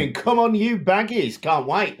 good evening. Come on, you baggies. Can't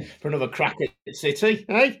wait for another crack at City,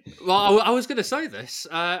 hey? Well, I was going to say this.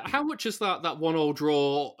 How much is that 1-1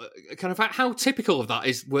 draw, kind of how typical of that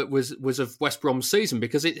was of West Brom's season?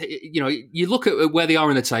 Because, you look at where they are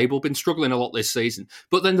in the table, been struggling a lot this season,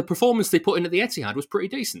 but then the performance they put in at the Etihad was pretty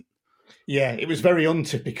decent. Yeah, it was very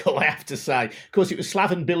untypical, I have to say. Of course, it was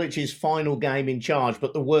Slaven Bilic's final game in charge,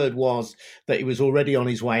 but the word was that he was already on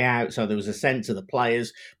his way out, so there was a sense of the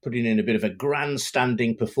players putting in a bit of a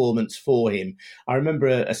grandstanding performance for him. I remember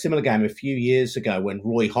a similar game a few years ago when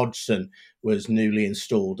Roy Hodgson was newly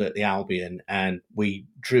installed at the Albion, and we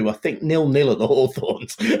drew, I think, 0-0 at the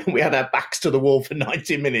Hawthorns. We had our backs to the wall for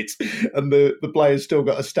 90 minutes, and the players still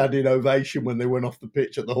got a standing ovation when they went off the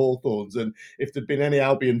pitch at the Hawthorns. And if there'd been any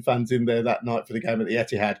Albion fans in there that night for the game at the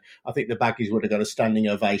Etihad, I think the Baggies would have got a standing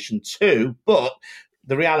ovation too. But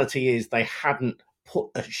the reality is they hadn't put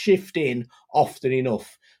a shift in often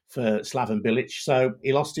enough for Slaven Bilic, so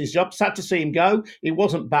he lost his job. Sad to see him go. He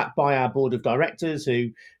wasn't backed by our board of directors, who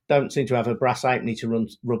don't seem to have a brass halfpenny to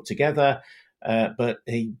rub together, but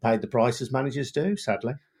he paid the price as managers do,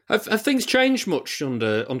 sadly. Have things changed much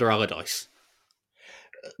under Allardyce?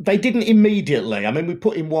 They didn't immediately. I mean, we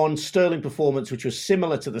put in one sterling performance, which was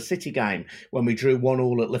similar to the City game when we drew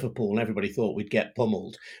 1-1 at Liverpool, and everybody thought we'd get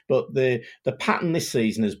pummeled. But the pattern this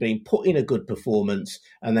season has been put in a good performance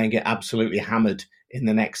and then get absolutely hammered in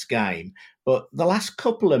the next game. But the last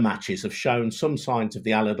couple of matches have shown some signs of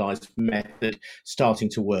the Allardyce method starting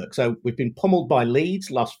to work. So we've been pummeled by Leeds,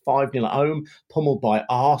 lost 5-0 at home, pummeled by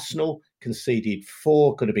Arsenal conceded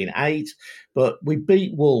 4, could have been 8. But we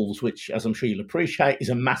beat Wolves, which, as I'm sure you'll appreciate, is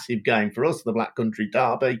a massive game for us, the Black Country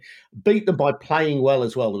Derby. Beat them by playing well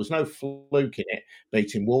as well. There was no fluke in it,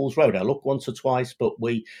 beating Wolves. Rode our luck once or twice, but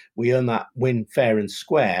we earned that win fair and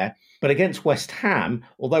square. But against West Ham,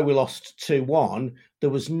 although we lost 2-1, there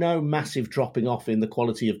was no massive dropping off in the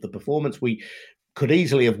quality of the performance. We could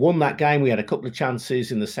easily have won that game. We had a couple of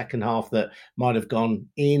chances in the second half that might have gone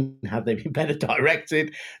in had they been better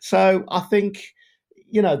directed. So I think,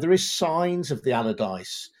 there is signs of the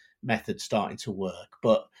Allardyce method starting to work,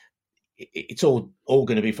 but it's all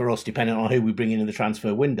going to be for us depending on who we bring in the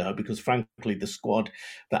transfer window, because frankly, the squad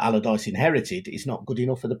that Allardyce inherited is not good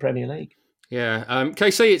enough for the Premier League. Yeah.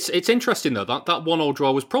 KC, it's interesting though, that 1-1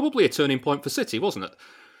 draw was probably a turning point for City, wasn't it?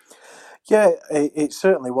 Yeah, it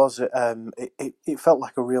certainly was. It felt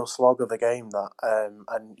like a real slog of a game, that,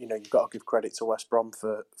 and you've got to give credit to West Brom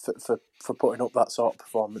for putting up that sort of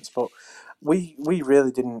performance. But we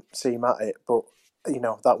really didn't seem at it. But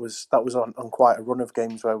that was on quite a run of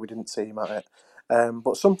games where we didn't seem at it.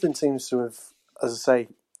 But something seems to have, as I say,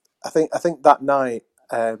 I think that night,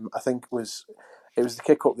 I think it was the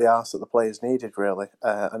kick up the arse that the players needed, really,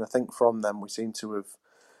 and I think from them we seem to have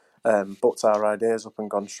bucked our ideas up and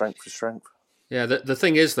gone strength for strength. Yeah, the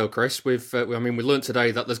thing is though, Chris, we learned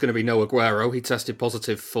today that there's going to be no Aguero. He tested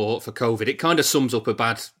positive for COVID. It kind of sums up a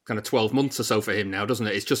bad kind of 12 months or so for him now, doesn't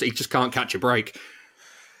it? It's just he just can't catch a break.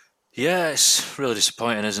 Yeah, it's really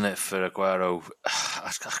disappointing, isn't it, for Aguero?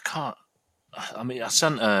 I can't. I mean,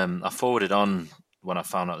 I forwarded on when I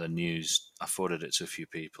found out the news. I forwarded it to a few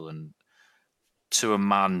people, and to a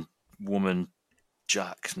man, woman,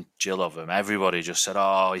 Jack and Jill of him, everybody just said,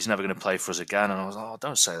 "Oh, he's never going to play for us again." And I was like, "Oh,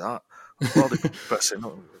 don't say that.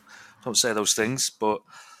 Don't say those things." But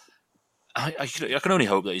I can only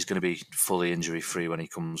hope that he's going to be fully injury-free when he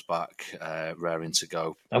comes back, raring to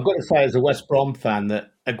go. I've got to say, as a West Brom fan,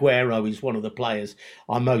 that Aguero is one of the players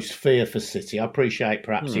I most fear for City. I appreciate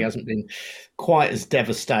perhaps he hasn't been quite as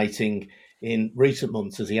devastating in recent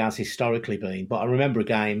months as he has historically been. But I remember a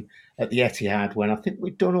game at the Etihad when I think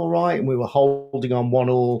we'd done all right and we were holding on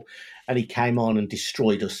 1-1, and he came on and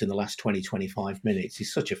destroyed us in the last 20, 25 minutes.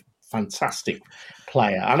 He's such a fantastic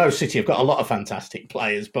player. I know City have got a lot of fantastic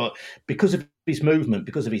players, but because of his movement,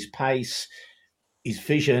 because of his pace, his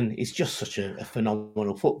vision, he's just such a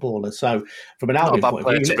phenomenal footballer. So from an Albion point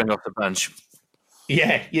of view, to bring off the bench.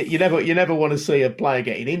 Yeah, you never want to see a player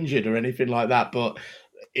getting injured or anything like that, but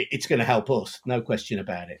it's going to help us, no question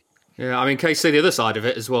about it. Yeah, I mean, KC, the other side of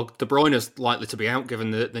it as well, De Bruyne is likely to be out,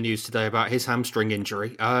 given the news today about his hamstring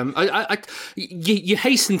injury. You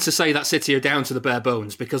hasten to say that City are down to the bare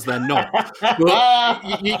bones, because they're not.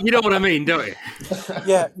 But you know what I mean, don't you?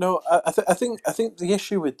 Yeah, no, I think the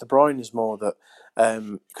issue with De Bruyne is more that,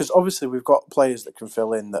 because obviously we've got players that can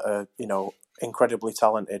fill in that are, incredibly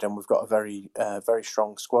talented, and we've got a very, very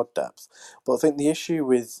strong squad depth. But I think the issue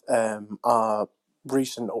with our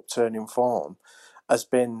recent upturn in form has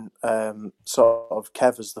been sort of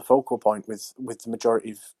Kev as the focal point with the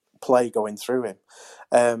majority of play going through him.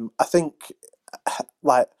 I think,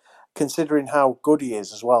 considering how good he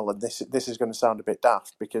is as well, and this is going to sound a bit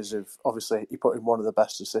daft because of, obviously, he put in one of the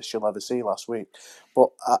best assists you'll ever see last week, but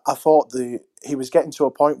I thought he was getting to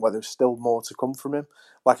a point where there's still more to come from him.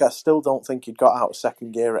 I still don't think he'd got out of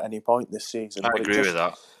second gear at any point this season. I agree with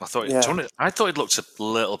that. I thought he'd looked a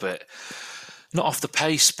little bit, not off the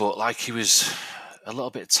pace, but like he was a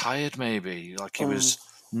little bit tired, maybe. Like he was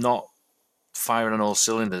not firing on all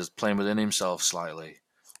cylinders, playing within himself slightly.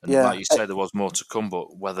 And like you said, there was more to come,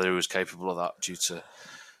 but whether he was capable of that due to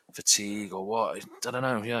fatigue or what, I don't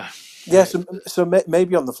know. Yeah. Yeah. So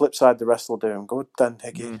maybe on the flip side, the rest will do him good then,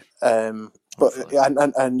 Higgy. But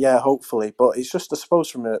hopefully. But it's just, I suppose,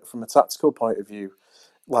 from a tactical point of view,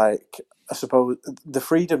 I suppose the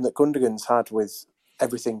freedom that Gundogan's had with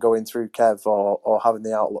everything going through Kev or having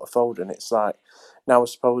the outlet of Foden, it's like, now I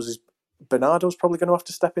suppose Bernardo's probably going to have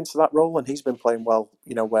to step into that role, and he's been playing well,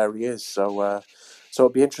 where he is. So it'll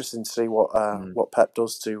be interesting to see what Pep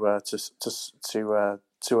does to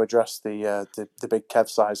address the big Kev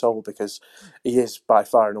size hole, because he is by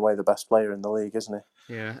far and away the best player in the league, isn't he?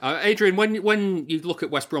 Yeah, Adrian. When you look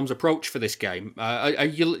at West Brom's approach for this game,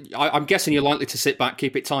 I'm guessing you're likely to sit back,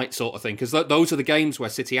 keep it tight, sort of thing, because those are the games where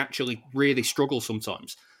City actually really struggle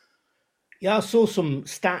sometimes. Yeah, I saw some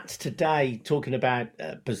stats today talking about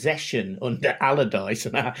possession under Allardyce,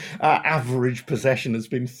 and our average possession has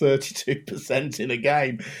been 32% in a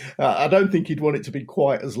game. I don't think he'd want it to be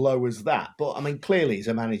quite as low as that. But, I mean, clearly he's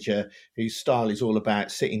a manager whose style is all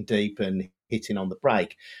about sitting deep and hitting on the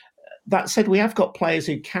break. that said, we have got players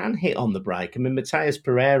who can hit on the break. I mean, Mateus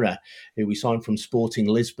Pereira, who we signed from Sporting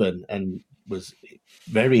Lisbon and was a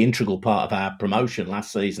very integral part of our promotion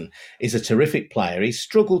last season, is a terrific player. He's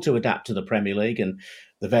struggled to adapt to the Premier League and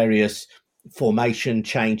the various formation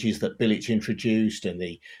changes that Bilic introduced, and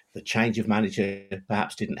the change of manager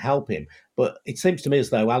perhaps didn't help him. But it seems to me as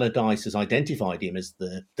though Allardyce has identified him as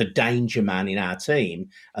the danger man in our team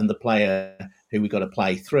and the player who we've got to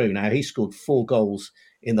play through. Now, he scored 4 goals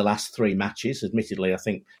in the last 3 matches. Admittedly, I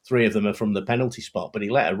think 3 of them are from the penalty spot, but he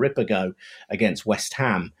let a ripper go against West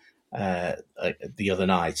Ham the other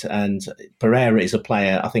night. And Pereira is a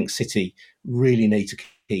player I think City really need to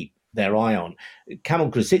keep their eye on. Kamil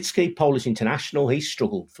Grosicki, Polish international, he's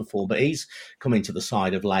struggled for form, but he's come into the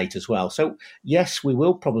side of late as well. So, yes, we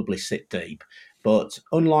will probably sit deep, but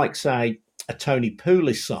unlike, say, a Tony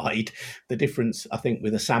Pulis side, the difference, I think,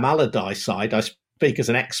 with a Sam Allardyce side, I speak as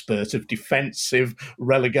an expert of defensive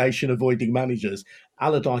relegation-avoiding managers,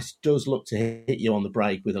 Allardyce does look to hit you on the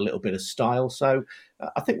break with a little bit of style. So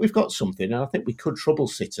I think we've got something, and I think we could trouble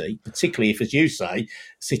City, particularly if, as you say,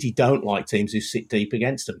 City don't like teams who sit deep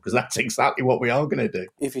against them, because that's exactly what we are going to do.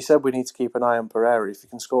 If you said we need to keep an eye on Pereira, if he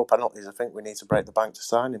can score penalties, I think we need to break the bank to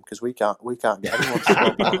sign him, because we can't get anyone to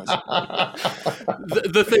score penalties.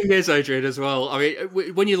 The thing is, Adrian, as well, I mean,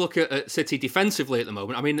 when you look at City defensively at the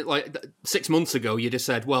moment, I mean, like 6 months ago, you'd have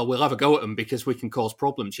said, well, we'll have a go at them because we can cause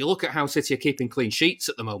problems. You look at how City are keeping clean sheets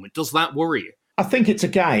at the moment. Does that worry you? I think it's a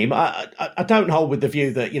game. I don't hold with the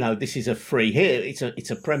view that, you know, this is a free hit. It's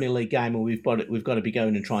a Premier League game, and we've got to be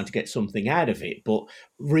going and trying to get something out of it. But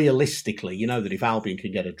realistically, you know that if Albion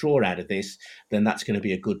can get a draw out of this, then that's going to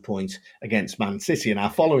be a good point against Man City. And our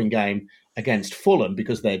following game against Fulham,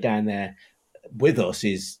 because they're down there with us,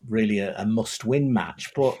 is really a must-win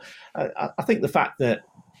match. But I think the fact that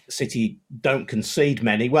City don't concede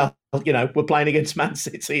many, well, you know, we're playing against Man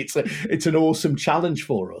City. It's an awesome challenge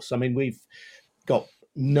for us. I mean, we've got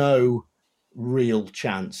no real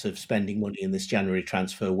chance of spending money in this January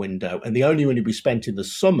transfer window. And the only money we spent in the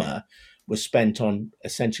summer was spent on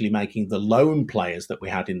essentially making the loan players that we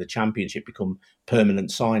had in the Championship become permanent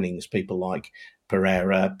signings. People like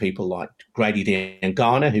Pereira, people like Grady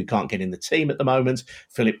Diangana, who can't get in the team at the moment,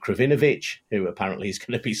 Filip Kravinovic, who apparently is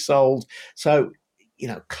going to be sold. So, you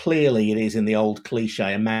know, clearly it is in the old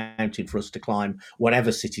cliche, a mountain for us to climb,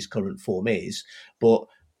 whatever City's current form is. But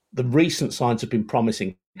the recent signs have been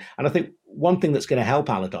promising. And I think one thing that's going to help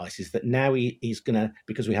Allardyce is that now he's going to,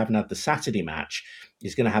 because we haven't had the Saturday match,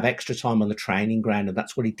 he's going to have extra time on the training ground. And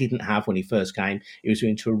that's what he didn't have when he first came. He was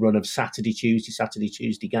into a run of Saturday,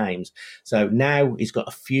 Tuesday games. So now he's got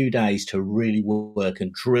a few days to really work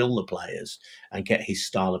and drill the players and get his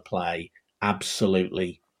style of play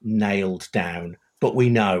absolutely nailed down. But we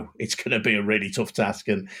know it's going to be a really tough task.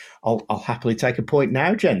 And I'll happily take a point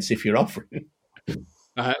now, gents, if you're offering.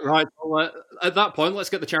 Right, well, at that point, let's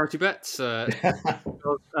get the charity bets.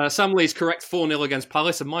 Sam Lee's correct 4-0 against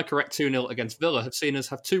Palace and my correct 2-0 against Villa have seen us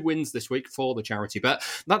have 2 wins this week for the charity bet.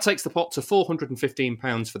 That takes the pot to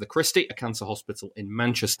 £415 for the Christie, a cancer hospital in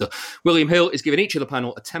Manchester. William Hill is giving each of the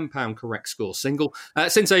panel a £10 correct score single.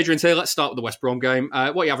 Since Adrian's here, let's start with the West Brom game.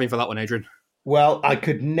 What are you having for that one, Adrian? Well, I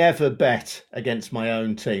could never bet against my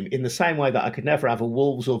own team. In the same way that I could never have a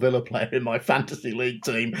Wolves or Villa player in my fantasy league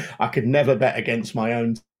team, I could never bet against my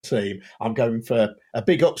own team. I'm going for a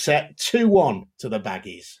big upset, 2-1 to the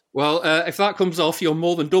Baggies. Well, if that comes off, you're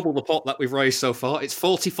more than double the pot that we've raised so far. It's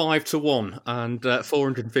 45-1 and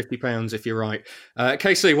 £450 if you're right.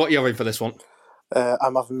 KC, what are you having for this one?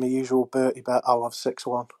 I'm having my usual Bertie bet. I'll have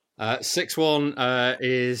 6-1. 6-1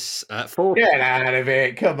 is 4. Get out of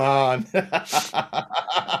it, come on.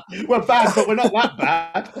 We're bad, but we're not that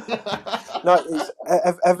bad. No,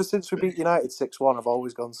 ever since we beat United 6-1, I've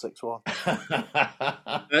always gone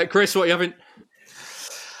 6-1. Chris, what are you having?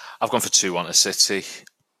 I've gone for 2-1 to City.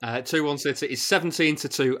 2-1 City is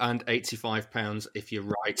 17-2 and £85 if you're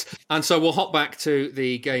right. And so we'll hop back to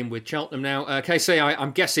the game with Cheltenham now. KC,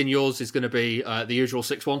 I'm guessing yours is going to be the usual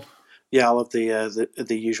 6-1. Yeah, I'll have the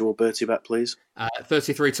usual Bertie bet, please.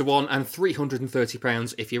 33-1 and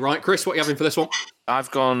 £330 if you're right. Chris, what are you having for this one?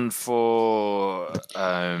 I've gone for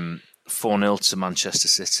 4-0 to Manchester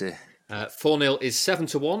City. 4-0 is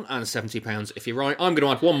 7-1 and £70 if you're right. I'm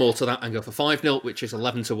going to add one more to that and go for 5-0, which is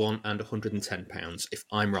 11-1 and £110 if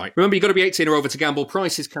I'm right. Remember, you've got to be 18 or over to gamble.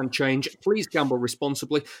 Prices can change. Please gamble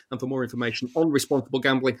responsibly. And for more information on responsible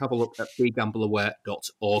gambling, have a look at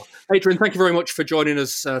begambleaware.org. Adrian, thank you very much for joining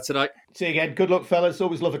us today. See you again. Good luck, fellas.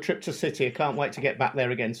 Always love a trip to City. I can't wait to get back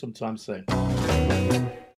there again sometime soon.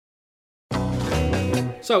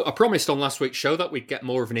 So So I promised on last week's show that we'd get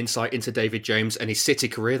more of an insight into David James and his City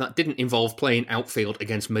career that didn't involve playing outfield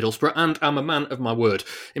against Middlesbrough, and I'm a man of my word.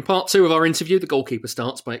 In part 2 of our interview, the goalkeeper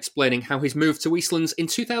starts by explaining how his move to Eastlands in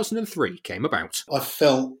 2003 came about. I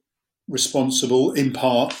felt responsible in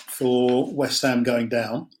part for West Ham going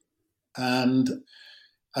down, and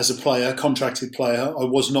as a player, contracted player, I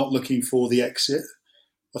was not looking for the exit.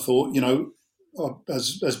 I thought,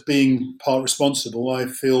 as being part responsible, I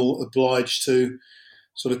feel obliged to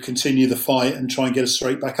sort of continue the fight and try and get us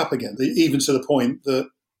straight back up again. Even to the point that,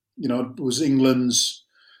 it was England's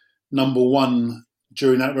number one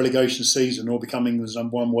during that relegation season, or becoming England's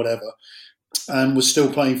number one, whatever, and was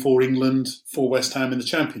still playing for England, for West Ham in the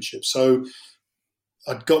Championship. So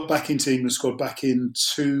I'd got back into England squad back in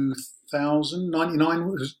 2000,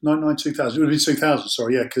 99, 2000. It would have been 2000,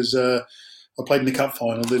 sorry, yeah, because I played in the Cup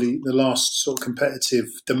final, the last sort of competitive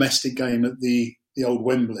domestic game at the old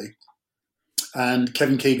Wembley. And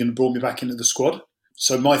Kevin Keegan brought me back into the squad.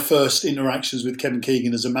 So my first interactions with Kevin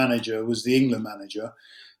Keegan as a manager was the England manager.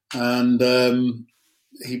 And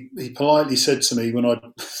he politely said to me when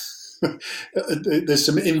there's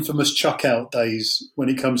some infamous chuck-out days when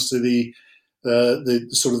it comes to the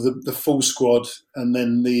sort of the full squad and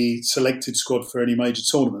then the selected squad for any major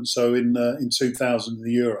tournament. So in 2000,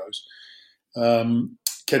 the Euros,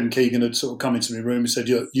 Kevin Keegan had sort of come into my room and said,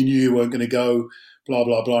 you knew you weren't going to go, blah,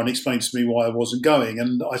 blah, blah, and explained to me why I wasn't going.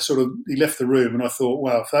 And he left the room and I thought,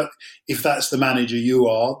 wow, if that's the manager you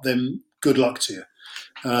are, then good luck to you.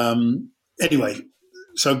 Anyway,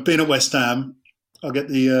 so being at West Ham, I get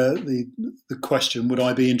the question, would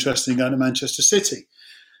I be interested in going to Manchester City?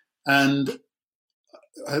 And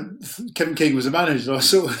Kevin Keegan was a manager. I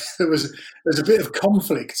saw there was a bit of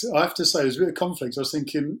conflict. I have to say, there was a bit of conflict. I was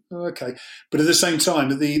thinking, okay. But at the same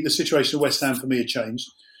time, the situation at West Ham for me had changed.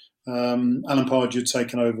 Alan Pardew had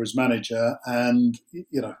taken over as manager, and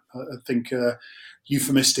I think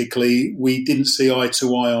euphemistically we didn't see eye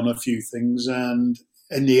to eye on a few things. And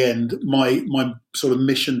in the end, my sort of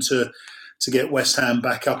mission to get West Ham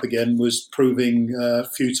back up again was proving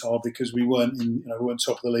futile, because we weren't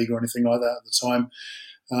top of the league or anything like that at the time.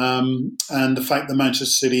 And the fact that Manchester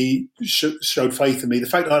City showed faith in me, the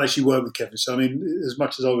fact that I'd actually worked with Kevin. So I mean, as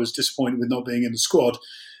much as I was disappointed with not being in the squad,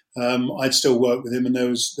 I'd still work with him, and there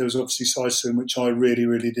was obviously sides to him which I really,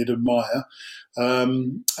 really did admire.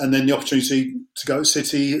 And then the opportunity to go to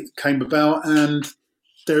City came about, and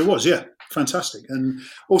there it was. Yeah, fantastic. And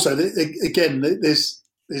also, again, there's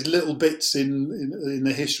little bits in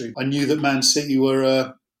the history. I knew that Man City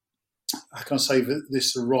were, how can I say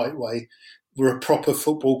this the right way, were a proper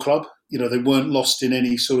football club. They weren't lost in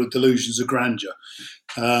any sort of delusions of grandeur.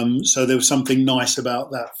 So there was something nice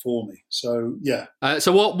about that for me. So, yeah.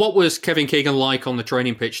 So what was Kevin Keegan like on the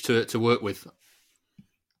training pitch to work with?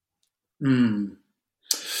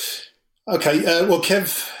 Okay, well,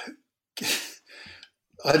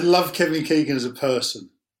 I love Kevin Keegan as a person.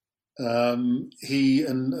 He,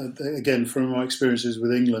 and again, from my experiences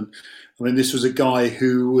with England, I mean, this was a guy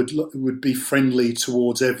who would be friendly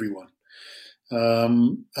towards everyone.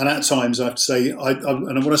 And at times, I have to say, and I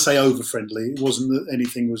want to say over-friendly. It wasn't that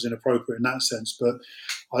anything was inappropriate in that sense, but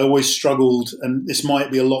I always struggled, and this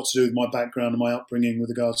might be a lot to do with my background and my upbringing with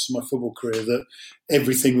regards to my football career, that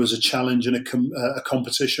everything was a challenge and a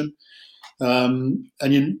competition. And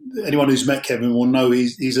anyone who's met Kevin will know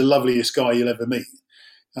he's the loveliest guy you'll ever meet.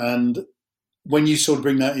 And when you sort of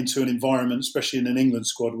bring that into an environment, especially in an England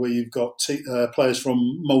squad where you've got players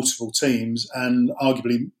from multiple teams and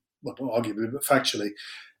arguably, but factually,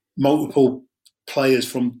 multiple players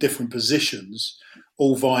from different positions,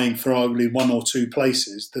 all vying for arguably one or two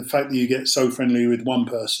places, the fact that you get so friendly with one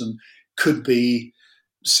person could be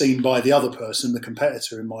seen by the other person, the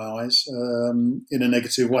competitor in my eyes, in a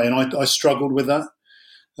negative way. And I struggled with that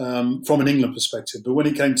from an England perspective. But when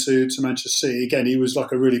he came to Manchester City, again, he was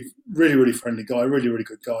like a really, really, really friendly guy, really, really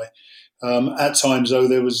good guy. At times, though,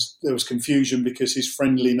 there was confusion because his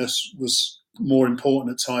friendliness was more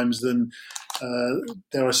important at times than,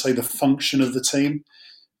 dare I say, the function of the team.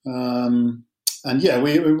 And yeah,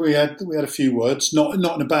 we had a few words, not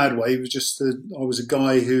in a bad way. It was just I was a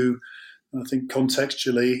guy who, I think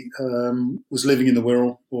contextually, was living in the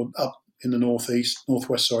Wirral, or up in the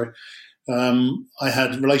northwest. Sorry. I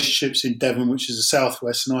had relationships in Devon, which is the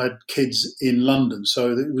southwest, and I had kids in London,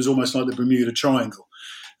 so it was almost like the Bermuda Triangle.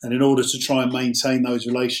 And in order to try and maintain those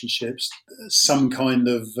relationships, some kind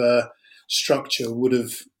of structure would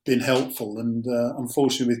have been helpful. And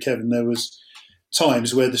unfortunately with Kevin, there was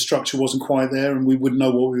times where the structure wasn't quite there and we wouldn't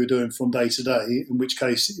know what we were doing from day to day, in which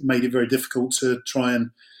case it made it very difficult to try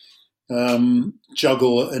and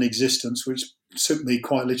juggle an existence which took me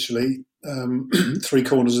quite literally three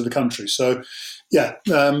corners of the country. So, yeah.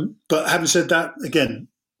 But having said that, again,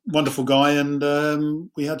 wonderful guy, and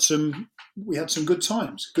we had some good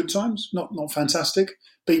times. Good times, not fantastic.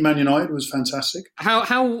 Beat Man United was fantastic.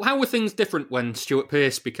 How were things different when Stuart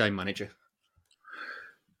Pearce became manager?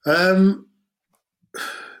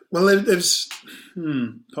 Well, there's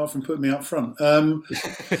apart from putting me up front. Well,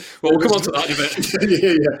 we'll come on to that in a bit.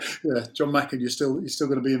 yeah. John Mackin, you're still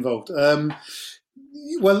going to be involved.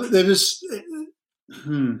 Well, there was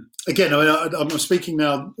again. I'm speaking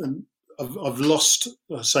now, and I've lost.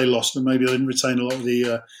 I say lost, and maybe I didn't retain a lot of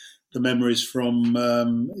the memories from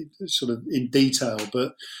sort of in detail.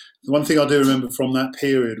 But the one thing I do remember from that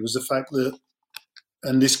period was the fact that,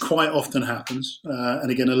 and this quite often happens,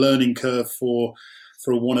 and again, a learning curve for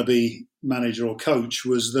a wannabe manager or coach,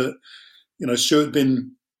 was that, Stuart had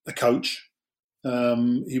been a coach.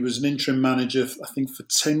 He was an interim manager, I think, for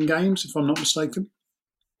 10 games, if I'm not mistaken.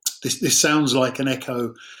 This sounds like an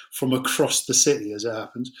echo from across the city, as it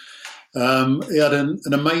happens. He had an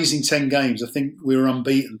amazing 10 games. I think we were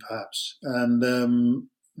unbeaten, perhaps. And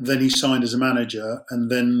then he signed as a manager. And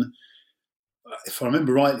then, if I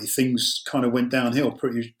remember rightly, things kind of went downhill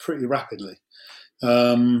pretty rapidly.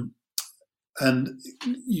 And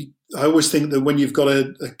I always think that when you've got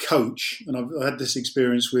a coach, and I've had this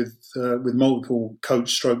experience with multiple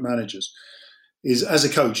coach/stroke managers, is as a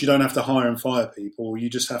coach, you don't have to hire and fire people. You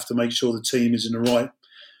just have to make sure the team is in the right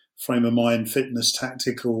frame of mind, fitness,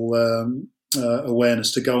 tactical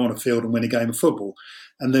awareness to go on a field and win a game of football.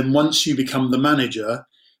 And then once you become the manager,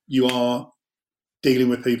 you are dealing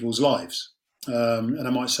with people's lives. And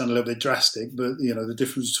it might sound a little bit drastic, but the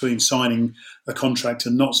difference between signing a contract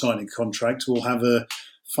and not signing a contract will have a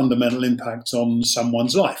fundamental impact on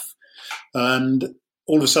someone's life. And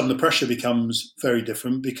all of a sudden, the pressure becomes very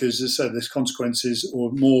different because, as I said, there's consequences,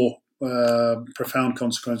 or more profound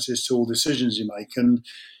consequences, to all decisions you make. And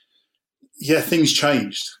yeah, things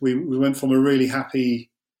changed. We went from a really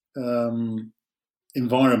happy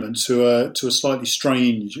environment to a slightly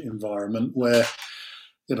strange environment where,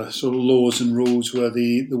 sort of laws and rules were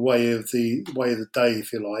the way of the day,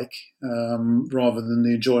 if you like, rather than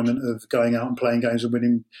the enjoyment of going out and playing games and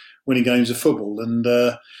winning games of football. And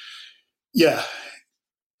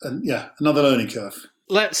another learning curve.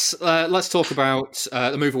 Let's talk about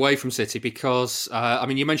the move away from City, because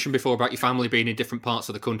you mentioned before about your family being in different parts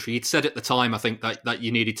of the country. You'd said at the time, I think, that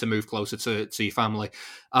you needed to move closer to your family.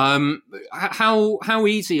 How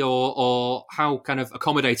easy or how kind of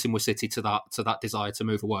accommodating was City to that desire to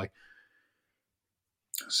move away?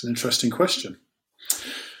 That's an interesting question.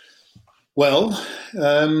 Well,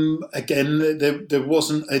 again, there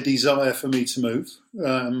wasn't a desire for me to move.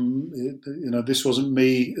 This wasn't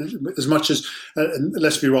me as much as,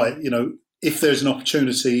 let's be right, if there's an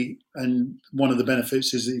opportunity and one of the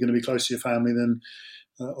benefits is that you're going to be close to your family, then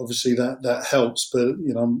obviously that helps. But,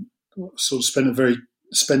 I'm sort of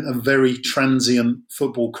spent a very transient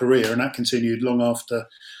football career, and that continued long after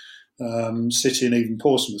City and even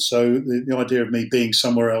Portsmouth. So the idea of me being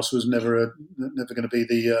somewhere else was never going to be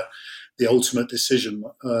the ultimate decision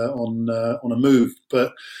on a move.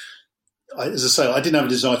 But as I say, I didn't have a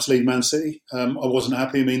desire to leave Man City. I wasn't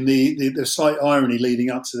happy. I mean, the slight irony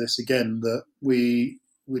leading up to this, again, that we'd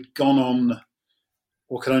gone on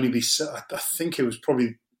what can only be said, I think it was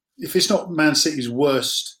probably, if it's not Man City's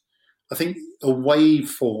worst, I think away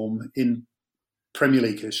form in Premier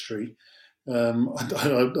League history.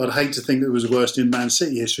 I'd hate to think that it was the worst in Man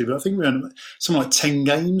City history, but I think we had something like 10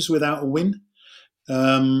 games without a win.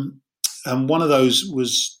 And one of those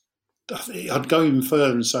was, I'd go even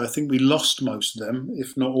further and say, I think we lost most of them,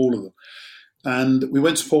 if not all of them. And we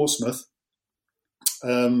went to Portsmouth.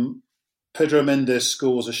 Pedro Mendes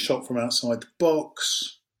scores a shot from outside the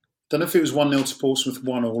box. Don't know if it was 1-0 to Portsmouth,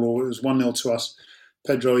 1-1, or it was 1-0 to us.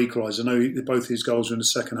 Pedro equalised. I know both his goals were in the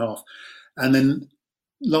second half. And then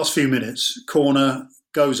last few minutes, corner,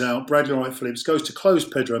 goes out. Bradley Wright-Phillips goes to close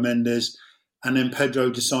Pedro Mendes, and then Pedro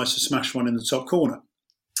decides to smash one in the top corner.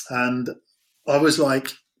 And I was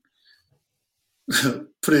like, put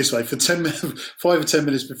it this way, for 5 or 10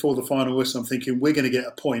 minutes before the final whistle, I'm thinking we're going to get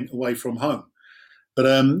a point away from home.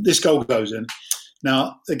 But this goal goes in.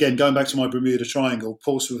 Now, again, going back to my Bermuda Triangle,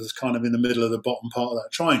 Portsmouth was kind of in the middle of the bottom part of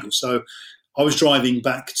that triangle. So I was driving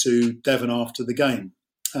back to Devon after the game,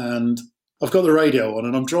 and I've got the radio on,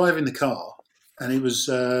 and I'm driving the car, and it was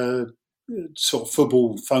sort of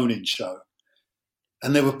football phone-in show.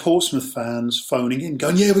 And there were Portsmouth fans phoning in,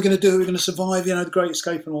 going, "Yeah, we're going to do it. We're going to survive. The Great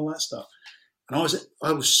Escape and all that stuff." And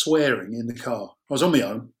I was swearing in the car. I was on my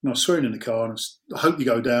own, and I was swearing in the car. And I hope you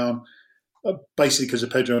go down, basically because of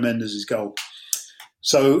Pedro Mendes' goal.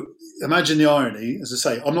 So imagine the irony. As I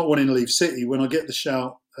say, I'm not wanting to leave City. When I get the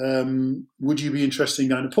shout, would you be interested in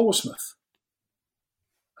going to Portsmouth?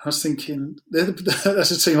 I was thinking, that's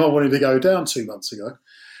a team I wanted to go down 2 months ago.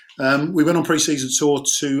 We went on pre-season tour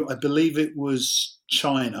to, I believe it was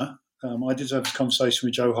China. I did have a conversation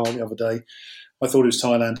with Joe Hart the other day. I thought it was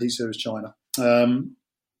Thailand. He said it was China.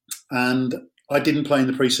 And I didn't play in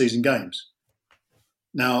the pre-season games.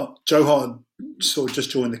 Now, Joe Hart sort of just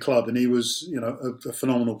joined the club, and he was, a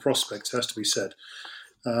phenomenal prospect, has to be said.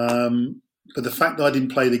 But the fact that I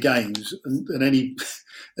didn't play the games, and any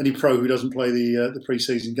pro who doesn't play the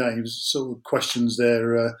pre-season games sort of questions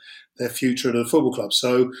their future at a football club.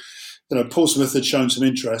 So, Portsmouth had shown some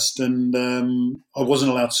interest, and I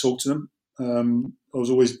wasn't allowed to talk to them. I was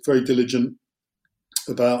always very diligent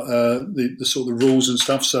about the sort of the rules and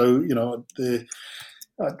stuff. So,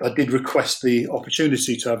 I did request the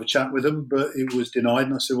opportunity to have a chat with them, but it was denied.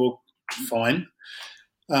 And I said, well, fine.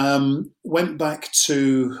 Went back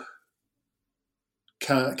to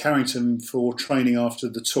Carrington for training after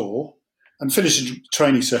the tour and finished a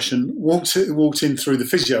training session, walked in through the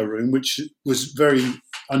physio room, which was very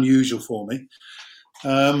unusual for me.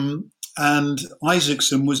 And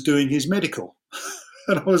Isaacson was doing his medical.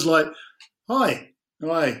 And I was like, hi.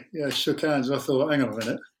 Yeah, shook hands. I thought, hang on a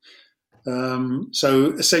minute.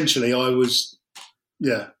 So essentially I was,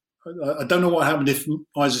 I don't know what happened if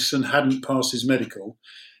Isaacson hadn't passed his medical,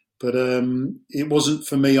 but it wasn't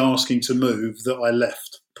for me asking to move that I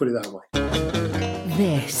left, put it that way.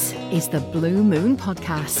 This is the Blue Moon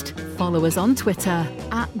Podcast. Follow us on Twitter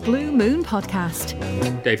 @Blue Moon Podcast.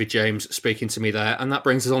 David James speaking to me there, and that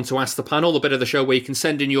brings us on to Ask the Panel, the bit of the show where you can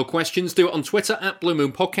send in your questions. Do it on Twitter @Blue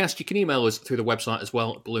Moon Podcast. You can email us through the website as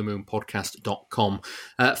well, bluemoonpodcast.com.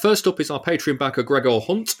 First up is our Patreon backer Gregor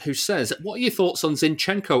Hunt, who says, what are your thoughts on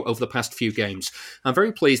Zinchenko over the past few games? I'm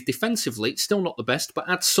very pleased defensively, still not the best, but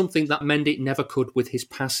adds something that Mendy never could with his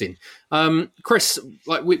passing. Chris,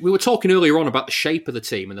 like we were talking earlier on about the shape of the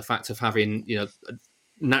team and the fact of having,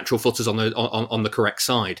 natural footers on the correct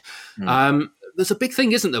side. There's a big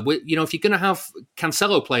thing, isn't there? If you're going to have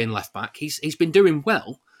Cancelo playing left back, he's been doing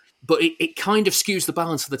well, but it kind of skews the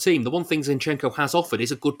balance of the team. The one thing Zinchenko has offered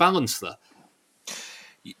is a good balance there.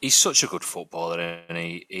 He's such a good footballer, and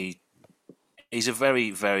he's a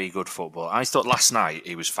very, very good footballer. I thought last night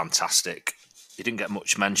he was fantastic. He didn't get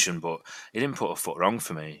much mention, but he didn't put a foot wrong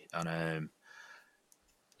for me, and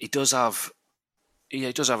he does have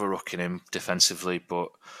a ruck in him defensively, but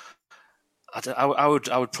I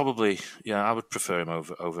would probably, I would prefer him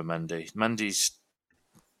over Mendy. Mendy's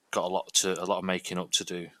got a lot of making up to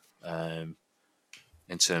do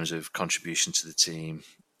in terms of contribution to the team,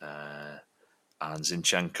 and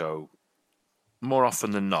Zinchenko, more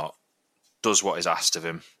often than not, does what is asked of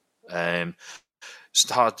him. It's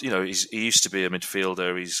hard, he used to be a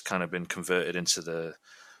midfielder. He's kind of been converted into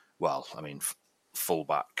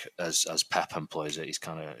fullback as Pep employs it. He's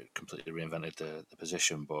kind of completely reinvented the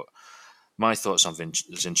position. But my thoughts on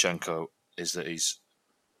Zinchenko is that he's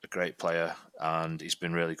a great player and he's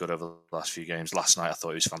been really good over the last few games. Last night I thought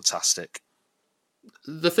he was fantastic.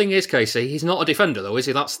 The thing is, Casey, he's not a defender though, is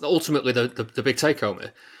he? That's ultimately the big take home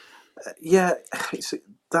here.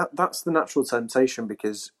 That's the natural temptation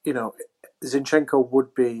because, Zinchenko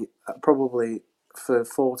would be probably for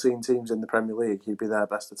 14 teams in the Premier League, he'd be their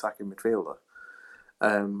best attacking midfielder.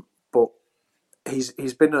 But he's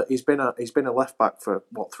been a left back for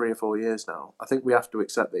 3 or 4 years now. I think we have to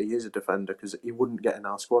accept that he is a defender because he wouldn't get in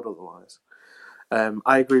our squad otherwise.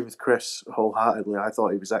 I agree with Chris wholeheartedly. I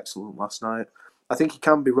thought he was excellent last night. I think he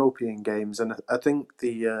can be ropey in games, and I think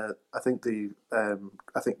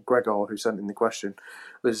Gregor, who sent in the question,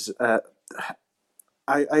 was.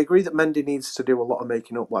 I agree that Mendy needs to do a lot of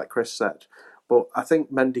making up, like Chris said, but I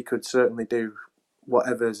think Mendy could certainly do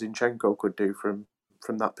whatever Zinchenko could do from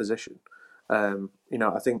that position. I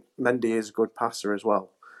think Mendy is a good passer as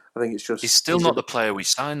well. I think it's just... He's still not the player we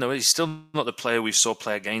signed, though. He's still not the player we saw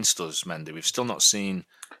play against us, Mendy. We've still not seen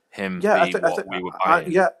him what we were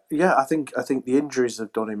buying. I think the injuries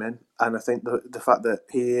have done him in, and I think the fact that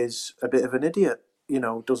he is a bit of an idiot,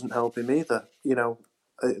 doesn't help him either,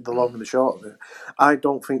 the long and the short of it. I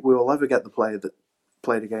don't think we will ever get the player that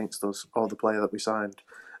played against us or the player that we signed.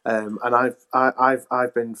 And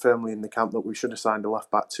I've been firmly in the camp that we should have signed a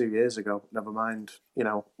left back 2 years ago. Never mind,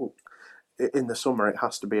 in the summer it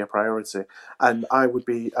has to be a priority. And I would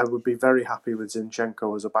be very happy with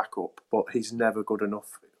Zinchenko as a backup, but he's never good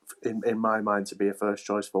enough in my mind to be a first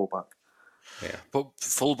choice fullback. Yeah, but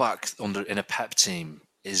fullback in a Pep team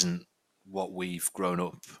isn't what we've grown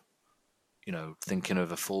up, thinking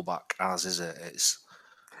of a fullback as, is it?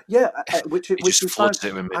 Yeah, he which just is floods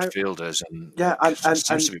fine. it with midfielders, and it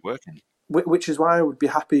seems to be working. Which is why I would be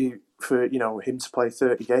happy for him to play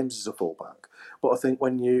 30 games as a fullback. But I think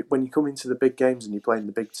when you come into the big games and you're playing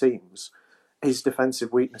the big teams, his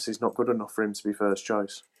defensive weakness is not good enough for him to be first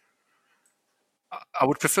choice. I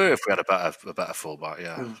would prefer if we had a better fullback,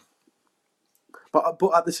 yeah. But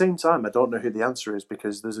at the same time, I don't know who the answer is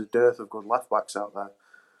because there's a dearth of good left backs out there.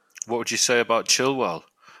 What would you say about Chilwell?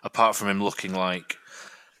 Apart from him looking like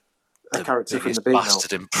a character from the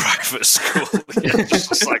bastard in private school,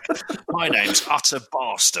 just like, my name's Utter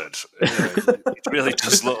Bastard. It really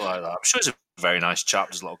does look like that. I'm sure he's a very nice chap.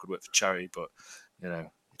 Does a lot of good work for charity, but he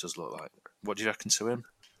does look like. What do you reckon to him?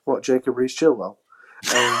 What, Jacob Rees-Chilwell?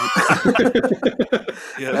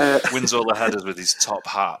 Wins all the headers with his top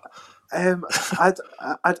hat. I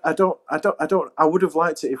would have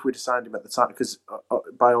liked it if we'd have signed him at the time because,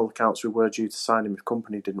 by all accounts, we were due to sign him if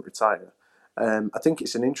Kompany didn't retire. I think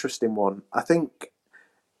it's an interesting one. I think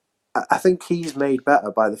he's made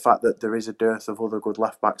better by the fact that there is a dearth of other good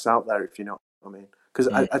left backs out there. If you know what I mean, because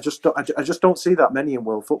I just don't see that many in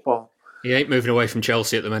world football. He ain't moving away from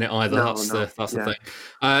Chelsea at the minute either. That's the thing.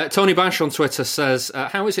 Tony Bash on Twitter says,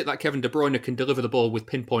 how is it that Kevin De Bruyne can deliver the ball with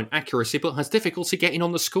pinpoint accuracy but has difficulty getting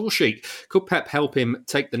on the score sheet? Could Pep help him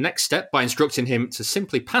take the next step by instructing him to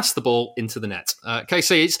simply pass the ball into the net?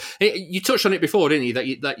 KC, you touched on it before, didn't you?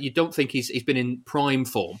 That you don't think he's been in prime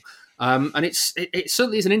form. And it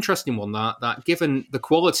certainly is an interesting one that given the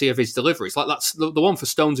quality of his deliveries, like that's the one for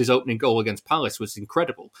Stones' opening goal against Palace was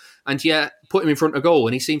incredible, and yet put him in front of goal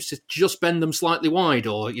and he seems to just bend them slightly wide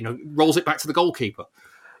or rolls it back to the goalkeeper.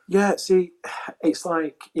 Yeah, see, it's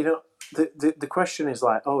like the question is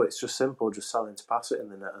like, oh, it's just simple, just tell him to pass it in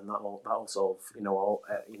the net, and that'll solve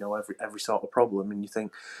every sort of problem. And you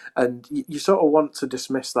think, and you sort of want to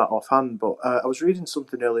dismiss that offhand, but I was reading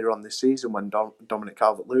something earlier on this season when Dominic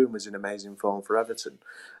Calvert-Lewin was in amazing form for Everton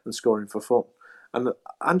and scoring for fun, and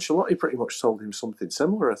Ancelotti pretty much told him something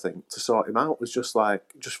similar. I think to sort him out was just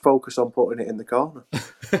focus on putting it in the corner.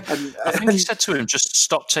 And I think he said to him, just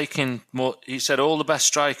stop taking more. He said all the best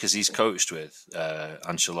strikers he's coached with,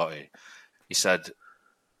 Ancelotti, he said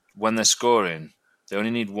when they're scoring, they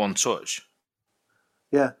only need one touch.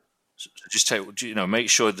 Yeah. So just make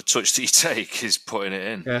sure the touch that you take is putting it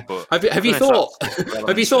in. Yeah. But have you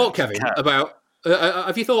thought,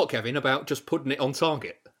 Kevin, about just putting it on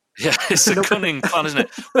target? Yeah, it's a cunning plan, isn't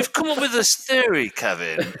it? We've come up with this theory,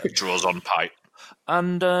 Kevin, draws on pipe,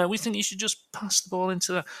 and we think you should just pass the ball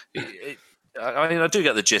into the... I do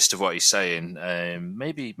get the gist of what he's saying.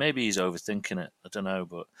 Maybe he's overthinking it. I don't know,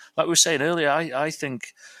 but like we were saying earlier, I think,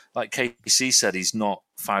 like KC said, he's not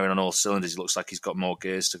firing on all cylinders. He looks like he's got more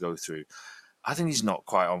gears to go through. I think he's not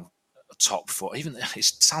quite on a top foot. Even it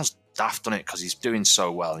sounds daft on it because he's doing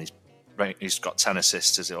so well, and he's got 10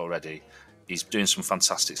 assists already. He's doing some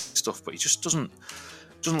fantastic stuff, but he just doesn't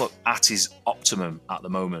look at his optimum at the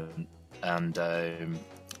moment. And I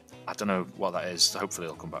don't know what that is. Hopefully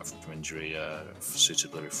he'll come back from injury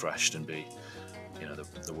suitably refreshed and be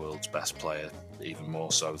the world's best player, even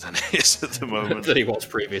more so than he is at the moment. Than he was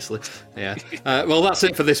previously. Yeah. Well, that's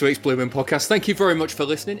it for this week's Blue Moon podcast. Thank you very much for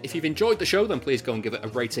listening. If you've enjoyed the show, then please go and give it a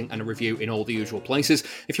rating and a review in all the usual places.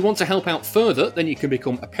 If you want to help out further, then you can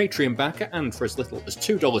become a Patreon backer, and for as little as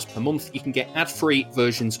 $2 per month, you can get ad-free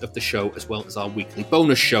versions of the show as well as our weekly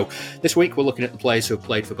bonus show. This week, we're looking at the players who have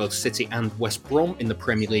played for both City and West Brom in the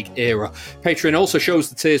Premier League era. Patreon also shows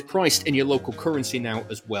the tiers priced in your local currency now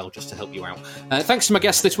as well, just to help you out. Thanks to my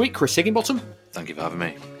guests this week, Chris Higginbottom. Thank you for having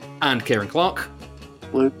me. And Kieran Clark.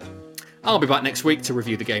 Blue. I'll be back next week to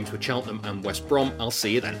review the games with Cheltenham and West Brom. I'll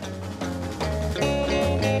see you then.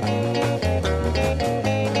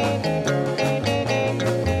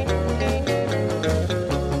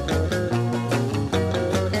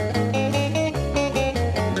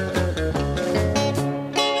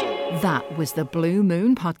 That was the Blue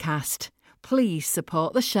Moon podcast. Please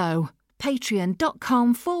support the show.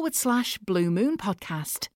 Patreon.com/Blue Moon Podcast.